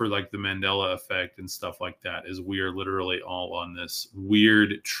account for like the Mandela effect and stuff like that, is we are literally all on this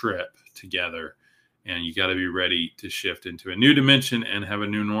weird trip together, and you got to be ready to shift into a new dimension and have a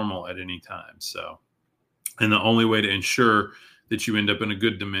new normal at any time. So, and the only way to ensure that you end up in a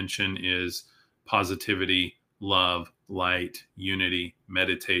good dimension is positivity, love, light, unity,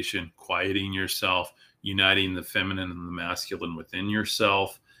 meditation, quieting yourself, uniting the feminine and the masculine within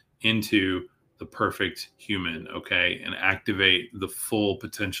yourself into the perfect human, okay? And activate the full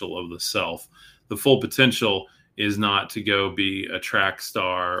potential of the self. The full potential is not to go be a track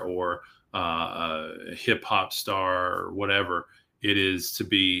star or a hip hop star or whatever. It is to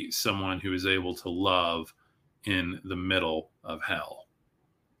be someone who is able to love in the middle of hell.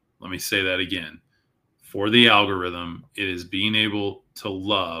 Let me say that again. For the algorithm, it is being able to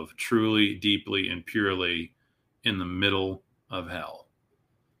love truly, deeply, and purely in the middle of hell.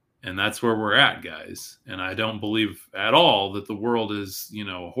 And that's where we're at, guys. And I don't believe at all that the world is,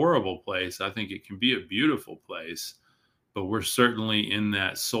 a horrible place. I think it can be a beautiful place, but we're certainly in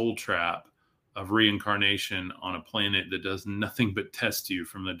that soul trap of reincarnation on a planet that does nothing but test you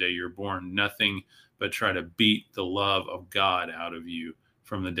from the day you're born, nothing but try to beat the love of God out of you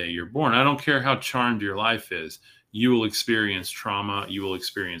from the day you're born. I don't care how charmed your life is. You will experience trauma. You will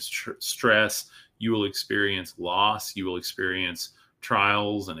experience stress. You will experience loss. You will experience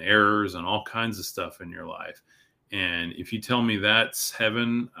trials and errors and all kinds of stuff in your life. And if you tell me that's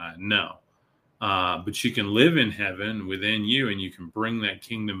heaven, no. But you can live in heaven within you, and you can bring that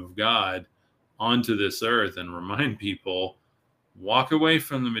kingdom of God onto this earth and remind people, walk away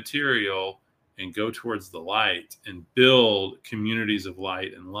from the material and go towards the light and build communities of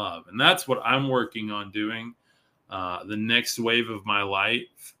light and love. And that's what I'm working on doing. The next wave of my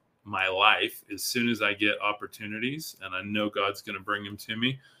life, as soon as I get opportunities, and I know God's going to bring them to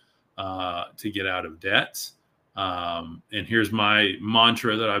me, to get out of debt. And here's my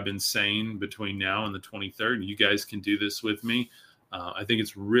mantra that I've been saying between now and the 23rd. You guys can do this with me. I think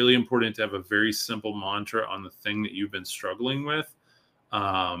it's really important to have a very simple mantra on the thing that you've been struggling with.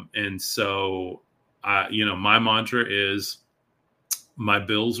 And so, my mantra is, my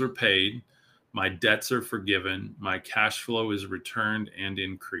bills are paid, my debts are forgiven, my cash flow is returned and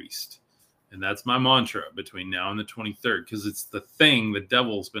increased. And that's my mantra between now and the 23rd, because it's the thing the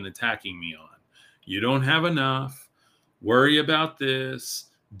devil's been attacking me on. You don't have enough. Worry about this.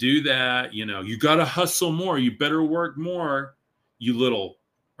 Do that. You got to hustle more. You better work more,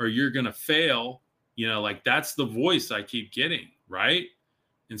 or you're going to fail. That's the voice I keep getting, right?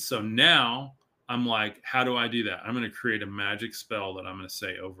 And so now I'm like, how do I do that? I'm going to create a magic spell that I'm going to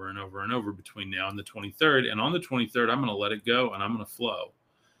say over and over and over between now and the 23rd. And on the 23rd, I'm going to let it go and I'm going to flow.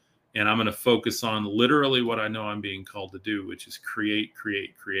 And I'm going to focus on literally what I know I'm being called to do, which is create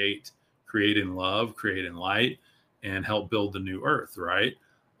in love, create in light, and help build the new earth, right?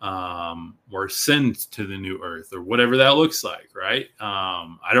 Or send to the new earth, or whatever that looks like, right?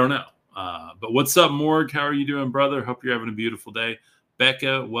 I don't know. But what's up, Morg? How are you doing, brother? Hope you're having a beautiful day.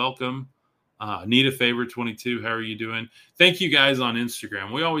 Becca, welcome. Need a favor 22. How are you doing? Thank you guys on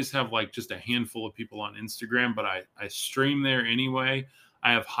Instagram. We always have just a handful of people on Instagram, but I stream there anyway.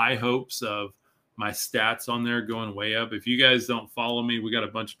 I have high hopes of my stats on there going way up. If you guys don't follow me, we got a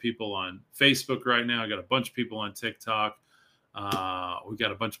bunch of people on Facebook right now. I got a bunch of people on TikTok. We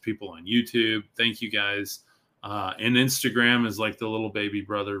got a bunch of people on YouTube. Thank you guys. And Instagram is like the little baby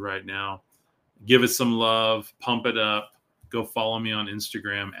brother right now. Give it some love, pump it up. Go follow me on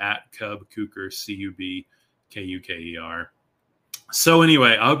Instagram at Cub Kuker, CUBKUKER. So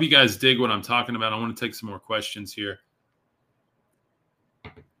anyway, I hope you guys dig what I'm talking about. I want to take some more questions here.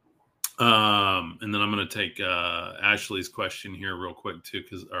 And then I'm going to take Ashley's question here real quick too,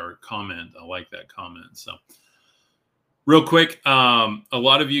 our comment. I like that comment. So real quick, a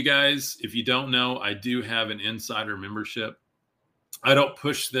lot of you guys, if you don't know, I do have an insider membership. I don't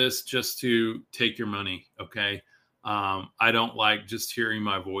push this just to take your money. Okay. I don't like just hearing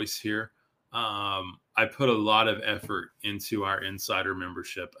my voice here. I put a lot of effort into our insider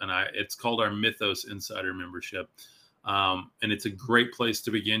membership, and it's called our Mythos Insider Membership. And it's a great place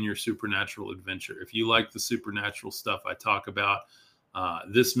to begin your supernatural adventure. If you like the supernatural stuff I talk about,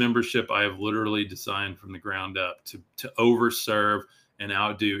 this membership I have literally designed from the ground up to overserve and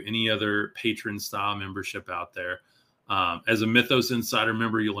outdo any other patron style membership out there. As a Mythos Insider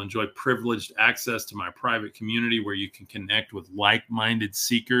member, you'll enjoy privileged access to my private community where you can connect with like-minded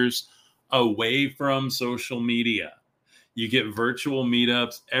seekers away from social media. You get virtual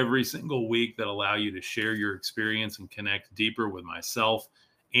meetups every single week that allow you to share your experience and connect deeper with myself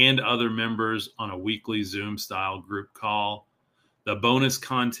and other members on a weekly Zoom-style group call. The bonus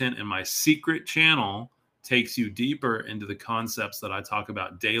content in my secret channel takes you deeper into the concepts that I talk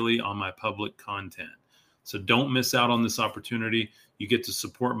about daily on my public content. So don't miss out on this opportunity. You get to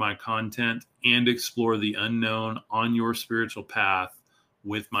support my content and explore the unknown on your spiritual path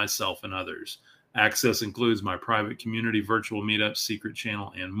with myself and others. Access includes my private community, virtual meetups, secret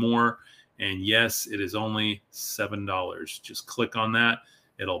channel, and more. And yes, it is only $7. Just click on that.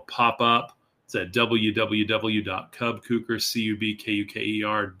 It'll pop up. It's at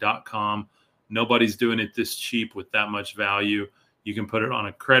www.cubkuker.com. Nobody's doing it this cheap with that much value. You can put it on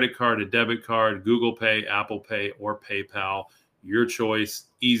a credit card, a debit card, Google Pay, Apple Pay, or PayPal. Your choice.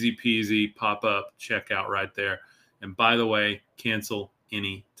 Easy peasy. Pop up. Check out right there. And by the way, cancel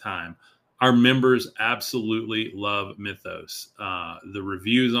anytime. Our members absolutely love Mythos. The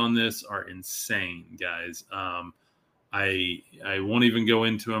reviews on this are insane, guys. I won't even go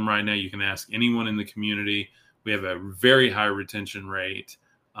into them right now. You can ask anyone in the community. We have a very high retention rate.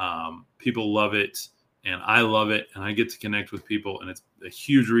 People love it, and I love it, and I get to connect with people, and it's a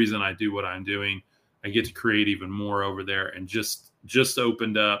huge reason I do what I'm doing. I get to create even more over there, and just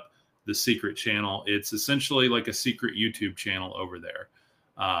opened up the secret channel. It's essentially like a secret YouTube channel over there.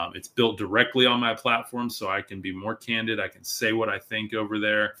 It's built directly on my platform, so I can be more candid. I can say what I think over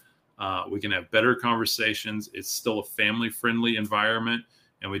there. We can have better conversations. It's still a family-friendly environment,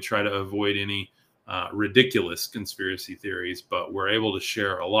 and we try to avoid any ridiculous conspiracy theories, but we're able to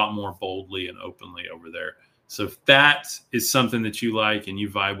share a lot more boldly and openly over there. So if that is something that you like and you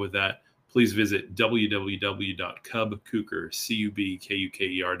vibe with that, please visit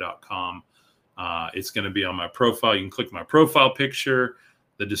www.cubkuker.com. It's going to be on my profile. You can click my profile picture,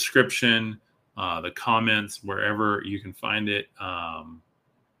 the description, the comments, wherever you can find it.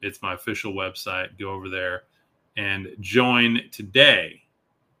 It's my official website. Go over there and join today.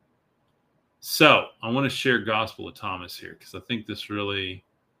 So I want to share Gospel of Thomas here because I think this really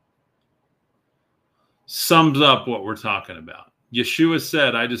sums up what we're talking about. Yeshua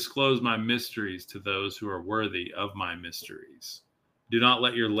said, I disclose my mysteries to those who are worthy of my mysteries. Do not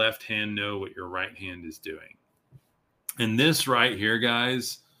let your left hand know what your right hand is doing. And this right here,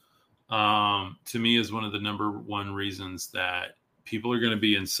 guys, to me is one of the number one reasons that people are going to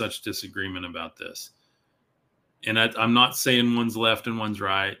be in such disagreement about this. And I'm not saying one's left and one's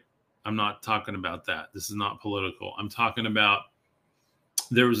right. I'm not talking about that. This is not political. I'm talking about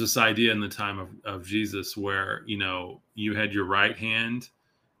there was this idea in the time of Jesus where, you had your right hand,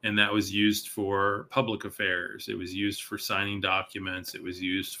 and that was used for public affairs. It was used for signing documents. It was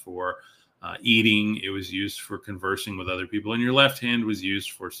used for eating. It was used for conversing with other people. And your left hand was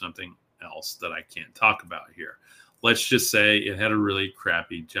used for something else that I can't talk about here. Let's just say it had a really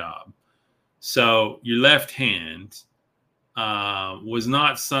crappy job. So your left hand was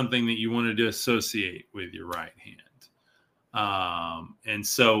not something that you wanted to associate with your right hand. And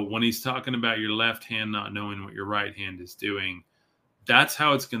so when he's talking about your left hand not knowing what your right hand is doing, that's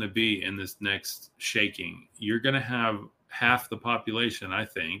how it's going to be in this next shaking. You're going to have half the population, I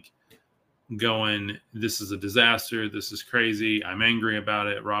think, going, this is a disaster. This is crazy. I'm angry about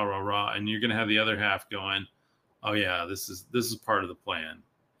it. Rah, rah, rah. And you're going to have the other half going, oh yeah, this is part of the plan.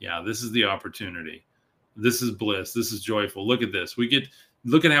 Yeah, this is the opportunity. This is bliss. This is joyful. Look at this.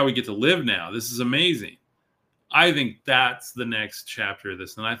 Look at how we get to live now. This is amazing. I think that's the next chapter of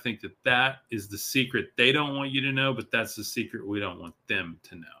this. And I think that is the secret they don't want you to know, but that's the secret we don't want them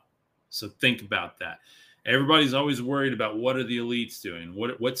to know. So think about that. Everybody's always worried about what are the elites doing?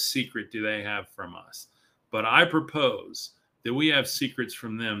 What secret do they have from us? But I propose that we have secrets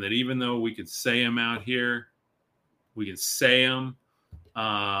from them that even though we could say them out here, we can say them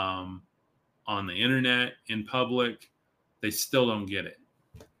on the internet, in public, they still don't get it.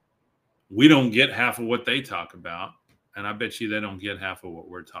 We don't get half of what they talk about, and I bet you they don't get half of what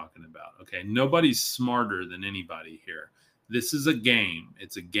we're talking about. Okay, nobody's smarter than anybody here. This is a game.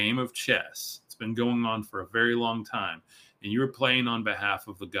 It's a game of chess. It's been going on for a very long time, and you're playing on behalf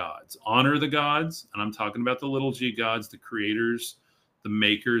of the gods. Honor the gods, and I'm talking about the little g gods, the creators, the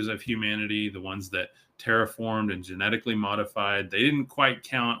makers of humanity, the ones that terraformed and genetically modified. They didn't quite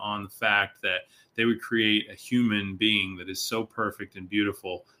count on the fact that they would create a human being that is so perfect and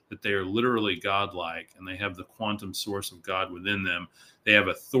beautiful that they are literally godlike, and they have the quantum source of God within them. They have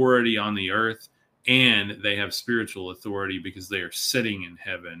authority on the earth, and they have spiritual authority because they are sitting in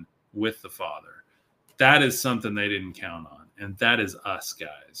heaven with the Father. That is something they didn't count on. And that is us,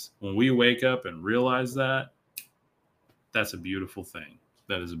 guys. When we wake up and realize that, that's a beautiful thing.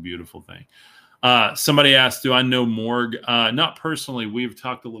 That is a beautiful thing. Somebody asked, do I know Morg? Not personally. We've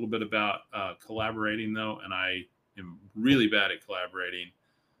talked a little bit about collaborating, though, and I am really bad at collaborating.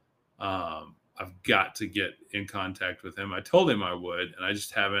 I've got to get in contact with him. I told him I would, and I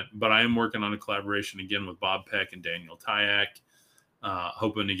just haven't. But I am working on a collaboration again with Bob Peck and Daniel Tyack,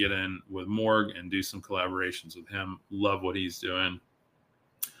 hoping to get in with Morg and do some collaborations with him. Love what he's doing.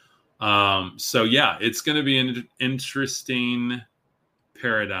 So, yeah, it's going to be an interesting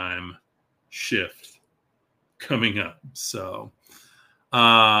paradigm shift coming up. So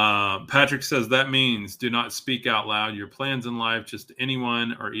Patrick says that means do not speak out loud your plans in life just to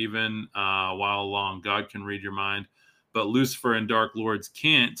anyone or even while along. God can read your mind, but Lucifer and dark lords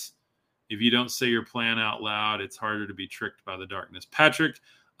can't. If you don't say your plan out loud, it's harder to be tricked by the darkness. Patrick,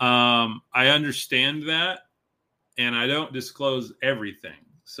 I understand that, and I don't disclose everything.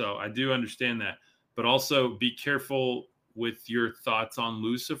 So I do understand that, but also be careful with your thoughts on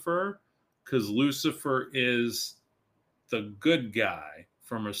Lucifer, because Lucifer is the good guy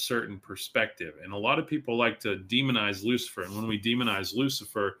from a certain perspective. And a lot of people like to demonize Lucifer. And when we demonize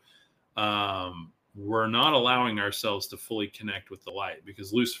Lucifer, we're not allowing ourselves to fully connect with the light,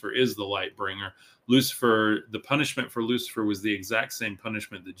 because Lucifer is the light bringer. Lucifer, the punishment for Lucifer was the exact same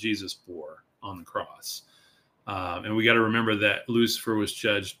punishment that Jesus bore on the cross. And we got to remember that Lucifer was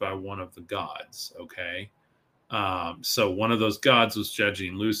judged by one of the gods. Okay. So one of those gods was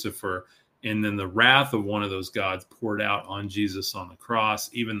judging Lucifer, and then the wrath of one of those gods poured out on Jesus on the cross,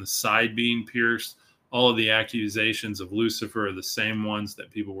 even the side being pierced. All of the accusations of Lucifer are the same ones that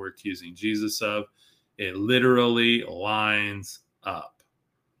people were accusing Jesus of. It literally lines up.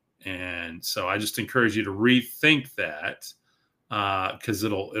 And so I just encourage you to rethink that, because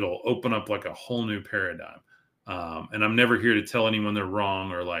it'll open up like a whole new paradigm. And I'm never here to tell anyone they're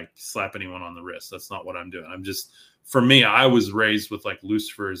wrong or like slap anyone on the wrist. That's not what I'm doing. I'm just, for me, I was raised with like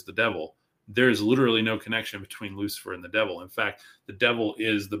Lucifer is the devil. There's literally no connection between Lucifer and the devil. In fact, the devil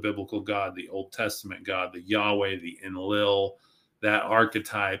is the biblical God, the Old Testament God, the Yahweh, the Enlil, that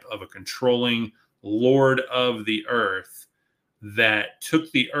archetype of a controlling Lord of the earth that took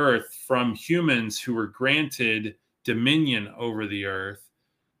the earth from humans who were granted dominion over the earth.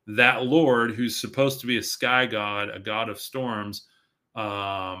 That Lord, who's supposed to be a sky god, a god of storms,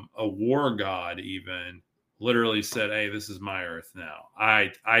 a war god even, literally said, hey, this is my earth now.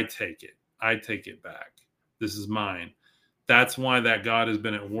 I take it. I take it back. This is mine. That's why that God has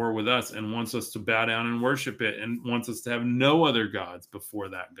been at war with us and wants us to bow down and worship it, and wants us to have no other gods before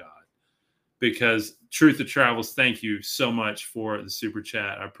that God. Because Truth of Travels, thank you so much for the super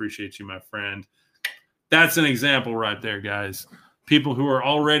chat. I appreciate you, my friend. That's an example right there, guys. People who are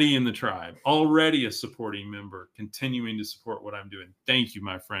already in the tribe, already a supporting member, continuing to support what I'm doing. Thank you,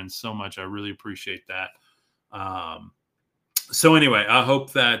 my friends, so much. I really appreciate that. So anyway, I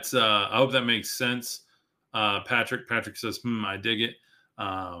hope that makes sense. Patrick says, I dig it.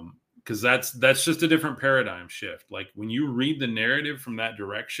 Because that's just a different paradigm shift. Like when you read the narrative from that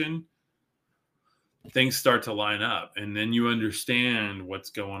direction, things start to line up, and then you understand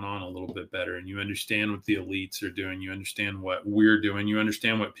what's going on a little bit better, and you understand what the elites are doing. You understand what we're doing. You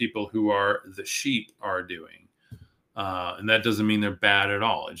understand what people who are the sheep are doing. And that doesn't mean they're bad at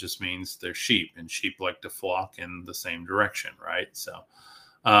all. It just means they're sheep, and sheep like to flock in the same direction, right? So,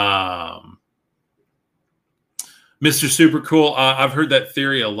 Mr. Super Cool, I've heard that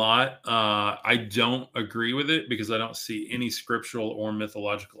theory a lot. I don't agree with it because I don't see any scriptural or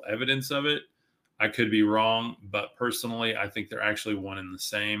mythological evidence of it. I could be wrong, but personally, I think they're actually one and the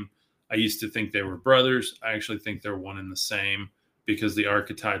same. I used to think they were brothers. I actually think they're one and the same because the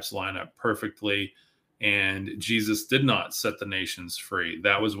archetypes line up perfectly. And Jesus did not set the nations free.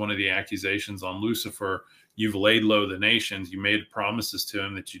 That was one of the accusations on Lucifer. You've laid low the nations. You made promises to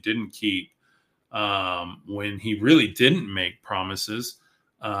him that you didn't keep. When he really didn't make promises,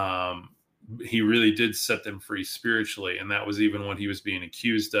 he really did set them free spiritually. And that was even what he was being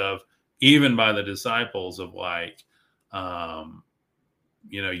accused of, even by the disciples, of like,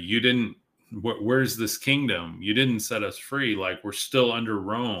 you didn't, where's this kingdom? You didn't set us free. Like, we're still under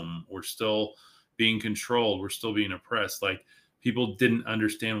Rome. We're still being controlled. We're still being oppressed. Like, people didn't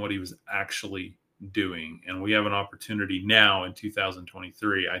understand what he was actually doing. And we have an opportunity now in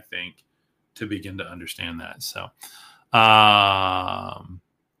 2023, I think, to begin to understand that. So,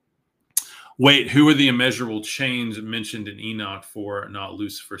 wait, who are the immeasurable chains mentioned in Enoch for, not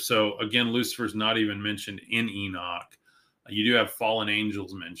Lucifer? So again, Lucifer's not even mentioned in Enoch. You do have fallen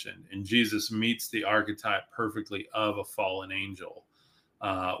angels mentioned, and Jesus meets the archetype perfectly of a fallen angel.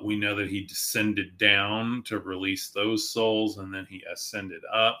 We know that he descended down to release those souls, and then he ascended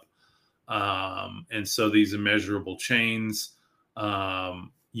up. And so these immeasurable chains,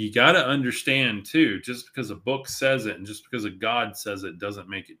 you got to understand too, just because a book says it and just because a God says it doesn't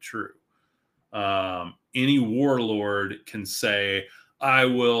make it true. Any warlord can say, I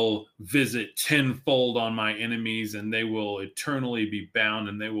will visit tenfold on my enemies and they will eternally be bound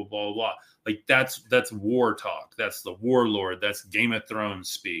and they will blah, blah, blah. Like that's war talk. That's the warlord. That's Game of Thrones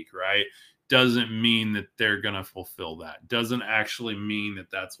speak, right? Doesn't mean that they're going to fulfill that. Doesn't actually mean that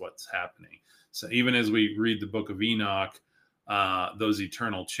that's what's happening. So even as we read the book of Enoch, those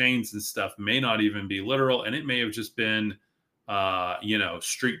eternal chains and stuff may not even be literal. And it may have just been,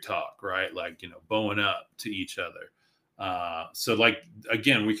 street talk, right? Like, bowing up to each other. So like,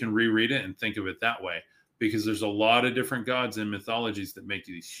 again, we can reread it and think of it that way, because there's a lot of different gods and mythologies that make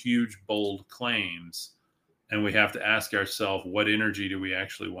these huge, bold claims. And we have to ask ourselves, what energy do we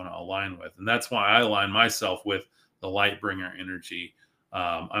actually want to align with? And that's why I align myself with the light bringer energy.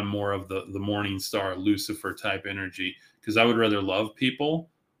 I'm more of the morning star, Lucifer type energy, because I would rather love people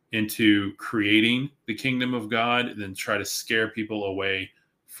into creating the kingdom of God than try to scare people away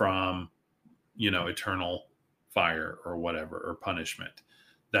from, eternal fire or whatever, or punishment.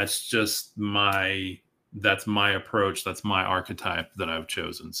 That's just that's my approach. That's my archetype that I've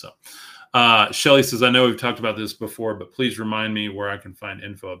chosen. So Shelly says, I know we've talked about this before, but please remind me where I can find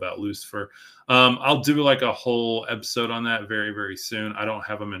info about Lucifer. I'll do like a whole episode on that very, very soon. I don't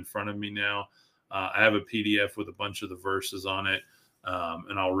have them in front of me now. I have a PDF with a bunch of the verses on it.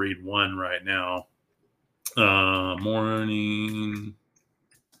 And I'll read one right now. Morning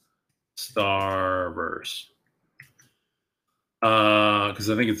star verse. Because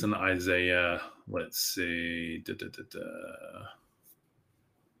I think it's in Isaiah. Let's see.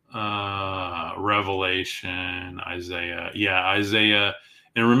 Revelation, Isaiah. Yeah, Isaiah.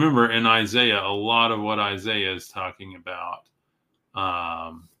 And remember, in Isaiah, a lot of what Isaiah is talking about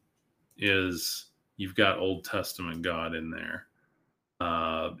is you've got Old Testament God in there.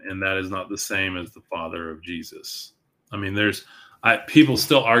 And that is not the same as the Father of Jesus. I mean, people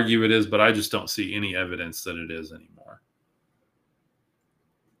still argue it is, but I just don't see any evidence that it is anymore.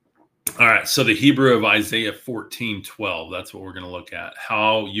 All right, so the Hebrew of Isaiah 14:12, that's what we're going to look at.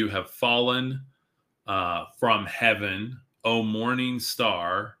 How you have fallen from heaven, O morning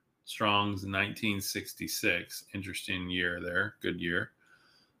star, Strong's 1966. Interesting year there, good year.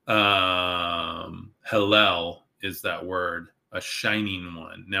 Hallel is that word, a shining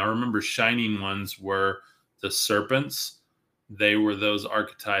one. Now remember, shining ones were the serpents. They were those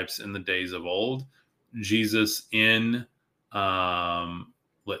archetypes in the days of old. Jesus in...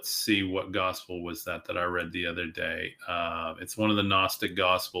 let's see, what gospel was that I read the other day? It's one of the Gnostic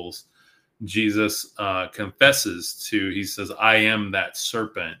gospels. Jesus confesses he says, I am that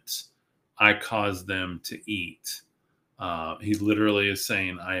serpent. I caused them to eat. He literally is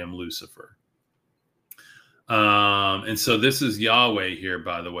saying, I am Lucifer. And so this is Yahweh here,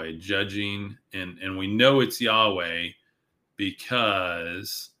 by the way, judging. And we know it's Yahweh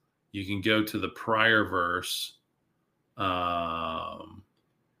because you can go to the prior verse.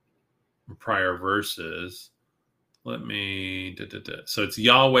 Prior verses. So it's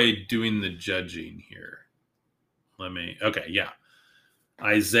Yahweh doing the judging here.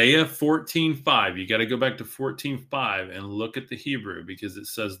 Isaiah 14:5. You got to go back to 14:5 and look at the Hebrew, because it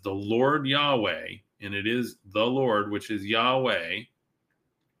says the Lord Yahweh, and it is the Lord, which is Yahweh,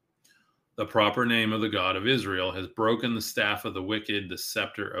 the proper name of the God of Israel, has broken the staff of the wicked, the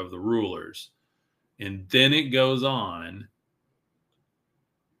scepter of the rulers. And then it goes on.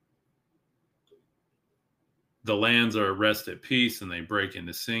 The lands are at rest at peace, and they break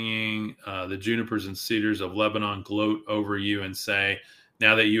into singing. The junipers and cedars of Lebanon gloat over you and say,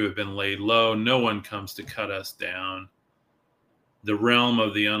 now that you have been laid low, no one comes to cut us down. The realm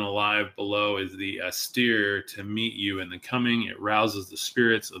of the unalive below is the austere to meet you in the coming. It rouses the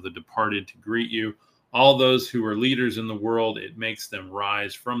spirits of the departed to greet you. All those who were leaders in the world, it makes them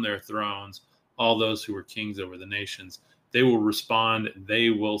rise from their thrones. All those who were kings over the nations, they will respond. They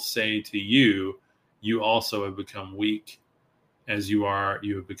will say to you, you also have become weak. As you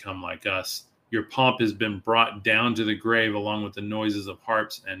have become like us. Your pomp has been brought down to the grave, along with the noises of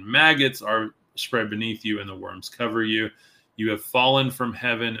harps, and maggots are spread beneath you, and the worms cover you. You have fallen from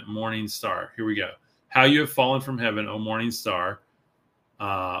heaven, morning star. Here we go. How you have fallen from heaven, O morning star,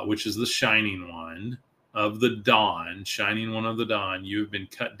 which is the shining one of the dawn, shining one of the dawn. You have been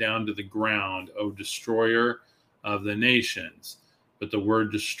cut down to the ground, O destroyer of the nations. but the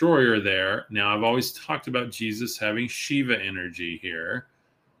word destroyer there. Now, I've always talked about Jesus having Shiva energy here,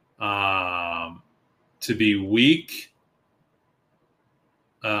 to be weak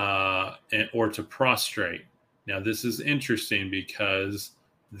or to prostrate. Now, this is interesting because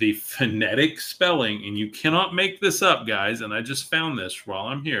the phonetic spelling, and you cannot make this up, guys, and I just found this while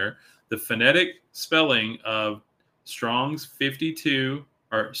I'm here, the phonetic spelling of Strong's 52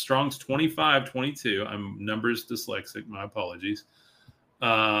 or Strong's 2522, I'm numbers dyslexic, my apologies,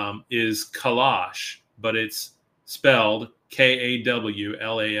 is Kalash, but it's spelled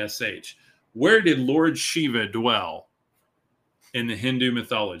Kawlash. Where did Lord Shiva dwell in the Hindu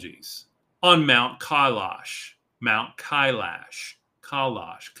mythologies? On Mount Kailash. Mount Kailash.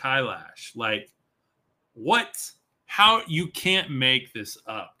 Kailash. Like, what? How? You can't make this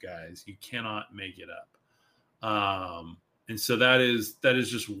up, guys. You cannot make it up. And so that is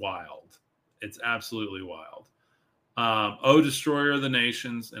just wild. It's absolutely wild. O destroyer of the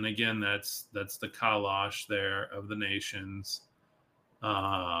nations, and again, that's the Kailash there of the nations.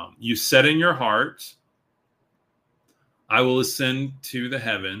 You said in your heart, I will ascend to the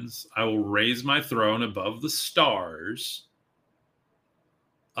heavens. I will raise my throne above the stars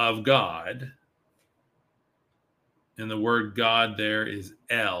of God. And the word God there is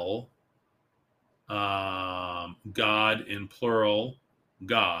El. God in plural,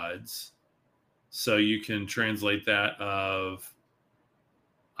 gods. So you can translate that of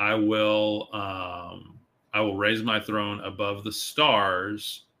I will raise my throne above the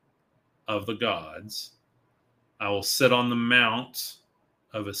stars of the gods. I will sit on the mount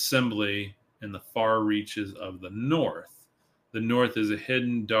of assembly in the far reaches of the north. The north is a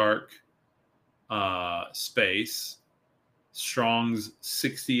hidden, dark space. Strong's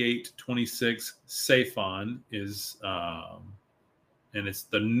 6826 Saphon is, and it's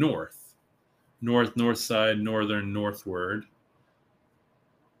the north, north side, northern, northward.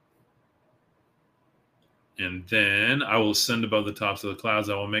 And then I will ascend above the tops of the clouds.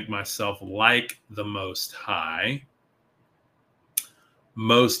 I will make myself like the Most High.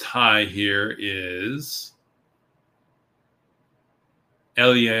 Most High here is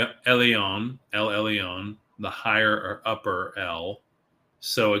Elyon, El Elyon, the higher or upper L.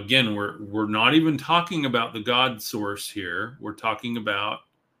 So again, we're not even talking about the God source here. We're talking about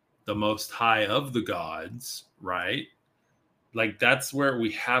the Most High of the gods, right? Like, that's where we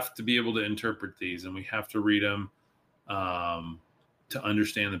have to be able to interpret these, and we have to read them to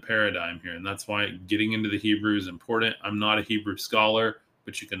understand the paradigm here. And that's why getting into the Hebrew is important. I'm not a Hebrew scholar,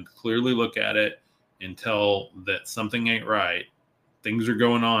 but you can clearly look at it and tell that something ain't right. Things are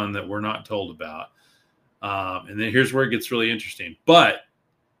going on that we're not told about. And then here's where it gets really interesting. But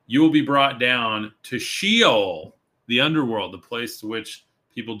you will be brought down to Sheol, the underworld, the place to which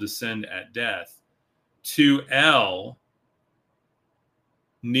people descend at death, to El,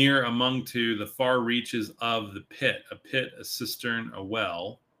 near among to the far reaches of the pit, a cistern, a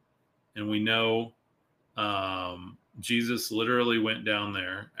well. And we know Jesus literally went down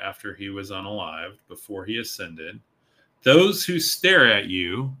there after he was unalived, before he ascended. Those who stare at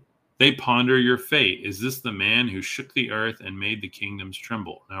you, they ponder your fate. Is this the man who shook the earth and made the kingdoms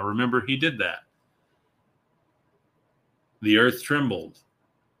tremble? Now remember, he did that. The earth trembled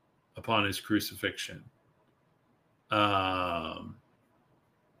upon his crucifixion.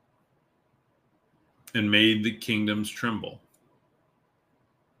 And made the kingdoms tremble.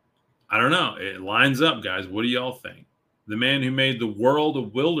 I don't know. It lines up, guys. What do y'all think? The man who made the world a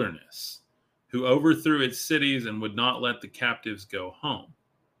wilderness, who overthrew its cities and would not let the captives go home.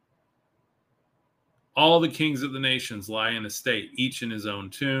 All the kings of the nations lie in a state, each in his own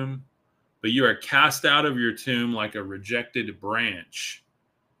tomb. But you are cast out of your tomb like a rejected branch.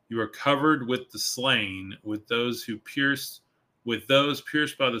 You are covered with the slain, with those pierced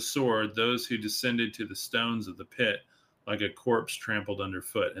by the sword, those who descended to the stones of the pit, like a corpse trampled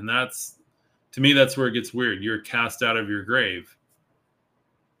underfoot. And that's, to me, that's where it gets weird. You're cast out of your grave.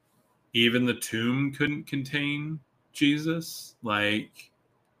 Even the tomb couldn't contain Jesus. Like,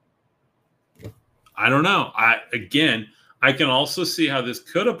 I don't know. I can also see how this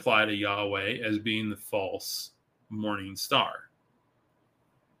could apply to Yahweh as being the false morning star.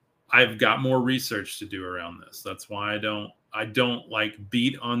 I've got more research to do around this. That's why I don't like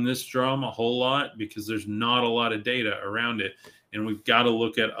beat on this drum a whole lot, because there's not a lot of data around it. And we've got to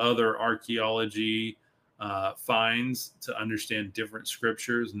look at other archaeology finds to understand different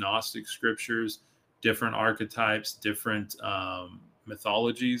scriptures, Gnostic scriptures, different archetypes, different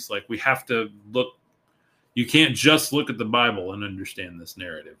mythologies. Like, we have to look. You can't just look at the Bible and understand this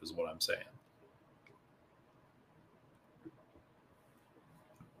narrative, is what I'm saying.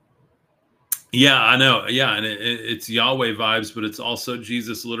 Yeah, I know. Yeah, and it's Yahweh vibes, but it's also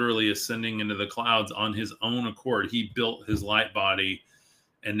Jesus literally ascending into the clouds on his own accord. He built his light body,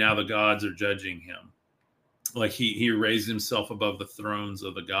 and now the gods are judging him. Like he raised himself above the thrones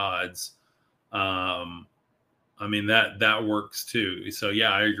of the gods. Um, I mean that works too. So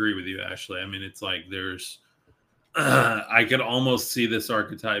yeah, I agree with you, Ashley. I mean, it's like there's I could almost see this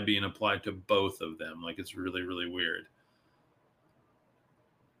archetype being applied to both of them. Like it's really, really weird.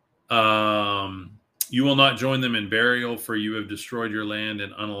 You will not join them in burial, for you have destroyed your land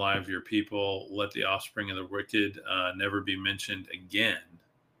and unalived your people. Let the offspring of the wicked never be mentioned again.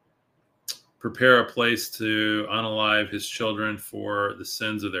 Prepare a place to unalive his children for the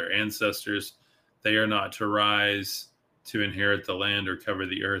sins of their ancestors. They are not to rise to inherit the land or cover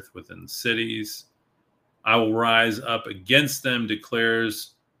the earth within the cities. I will rise up against them,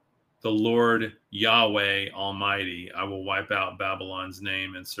 declares the Lord Yahweh Almighty. I will wipe out Babylon's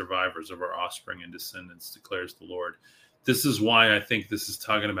name and survivors of our offspring and descendants, declares the Lord. This is why I think this is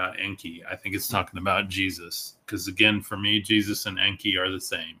talking about Enki. I think it's talking about Jesus. Because again, for me, Jesus and Enki are the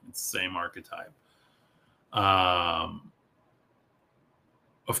same. It's the same archetype.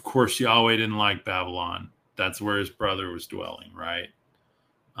 Of course, Yahweh didn't like Babylon. That's where his brother was dwelling, right?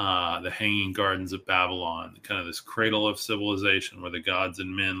 The Hanging Gardens of Babylon, kind of this cradle of civilization where the gods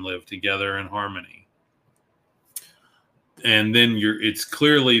and men live together in harmony. And then it's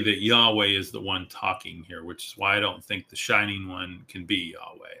clearly that Yahweh is the one talking here, which is why I don't think the shining one can be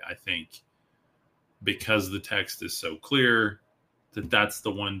Yahweh. I think because the text is so clear that that's the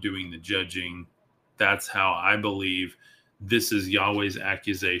one doing the judging, that's how I believe this is Yahweh's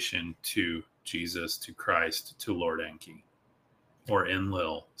accusation to Jesus, to Christ, to Lord Enki, or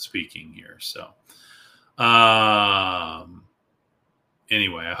Enlil speaking here. So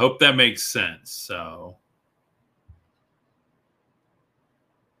anyway, I hope that makes sense. So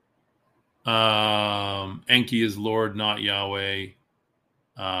Enki is Lord, not Yahweh.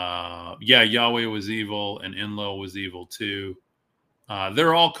 Yeah, Yahweh was evil and Enlil was evil too.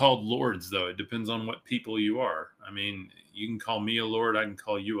 They're all called lords, though. It depends on what people you are. I mean, you can call me a lord. I can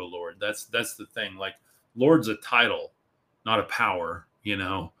call you a lord. That's the thing. Like, lord's a title, not a power. You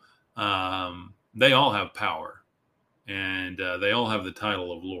know, they all have power, and they all have the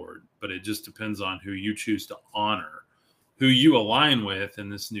title of lord. But it just depends on who you choose to honor, who you align with in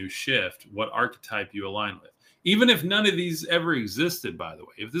this new shift, what archetype you align with. Even if none of these ever existed, by the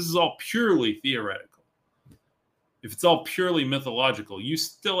way, if this is all purely theoretical, if it's all purely mythological, you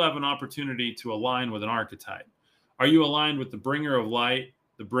still have an opportunity to align with an archetype. Are you aligned with the bringer of light,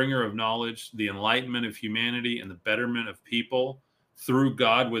 the bringer of knowledge, the enlightenment of humanity, and the betterment of people through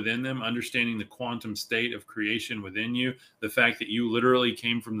God within them, understanding the quantum state of creation within you, the fact that you literally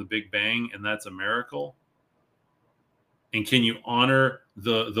came from the Big Bang, and that's a miracle? And can you honor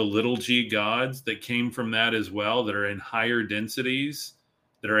the little g gods that came from that as well, that are in higher densities,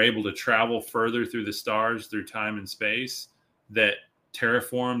 that are able to travel further through the stars, through time and space, that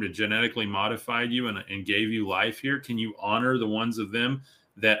terraformed and genetically modified you and gave you life here? Can you honor the ones of them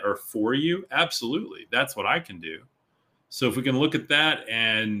that are for you? Absolutely. That's what I can do. So if we can look at that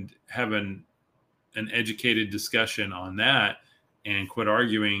and have an educated discussion on that, and quit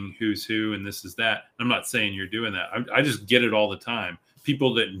arguing who's who and this is that. I'm not saying you're doing that. I just get it all the time.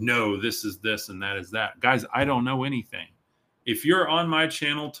 People that know this is this and that is that. Guys, I don't know anything. If you're on my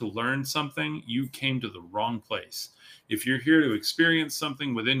channel to learn something, you came to the wrong place. If you're here to experience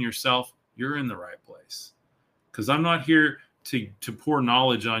something within yourself, you're in the right place. Because I'm not here to pour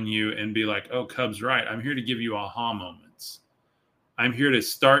knowledge on you and be like, oh, Cub's right. I'm here to give you aha moments. I'm here to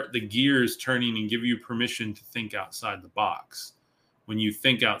start the gears turning and give you permission to think outside the box. When you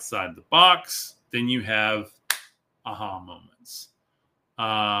think outside the box, then you have aha moments.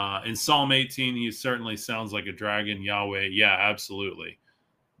 In Psalm 18, he certainly sounds like a dragon, Yahweh. Yeah, absolutely.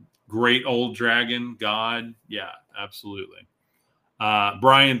 Great old dragon, God. Yeah, absolutely.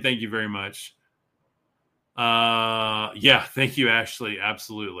 Brian, thank you very much. Yeah, thank you, Ashley.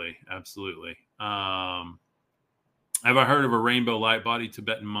 Absolutely. Absolutely. Have I heard of a rainbow light body?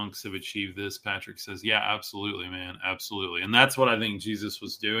 Tibetan monks have achieved this. Patrick says, yeah, absolutely, man. Absolutely. And that's what I think Jesus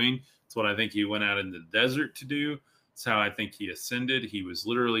was doing. It's what I think he went out in the desert to do. It's how I think he ascended. He was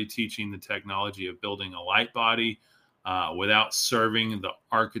literally teaching the technology of building a light body without serving the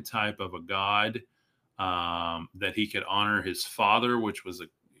archetype of a god, that he could honor his father, which was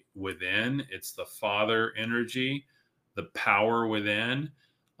within. It's the father energy, the power within.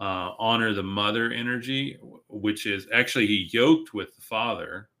 Honor the mother energy, which is actually he yoked with the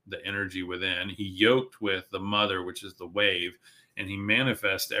father, the energy within. He yoked with the mother, which is the wave, and he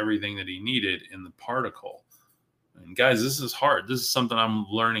manifests everything that he needed in the particle. And guys, this is hard. This is something I'm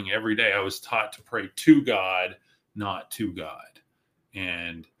learning every day. I was taught to pray to God, not to God.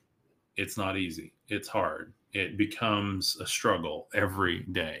 And it's not easy. It's hard. It becomes a struggle every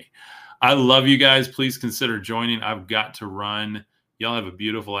day. I love you guys. Please consider joining. I've got to run. Y'all have a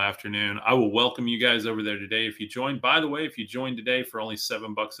beautiful afternoon. I will welcome you guys over there today if you join. By the way, if you join today for only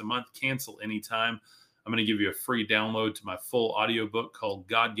 $7 a month, cancel anytime. I'm going to give you a free download to my full audiobook called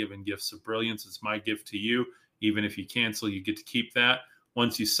God-Given Gifts of Brilliance. It's my gift to you. Even if you cancel, you get to keep that.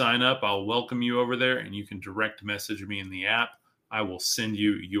 Once you sign up, I'll welcome you over there, and you can direct message me in the app. I will send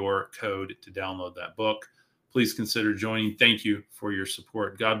you your code to download that book. Please consider joining. Thank you for your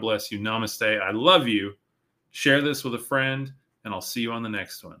support. God bless you. Namaste. I love you. Share this with a friend, and I'll see you on the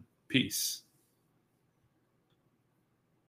next one. Peace.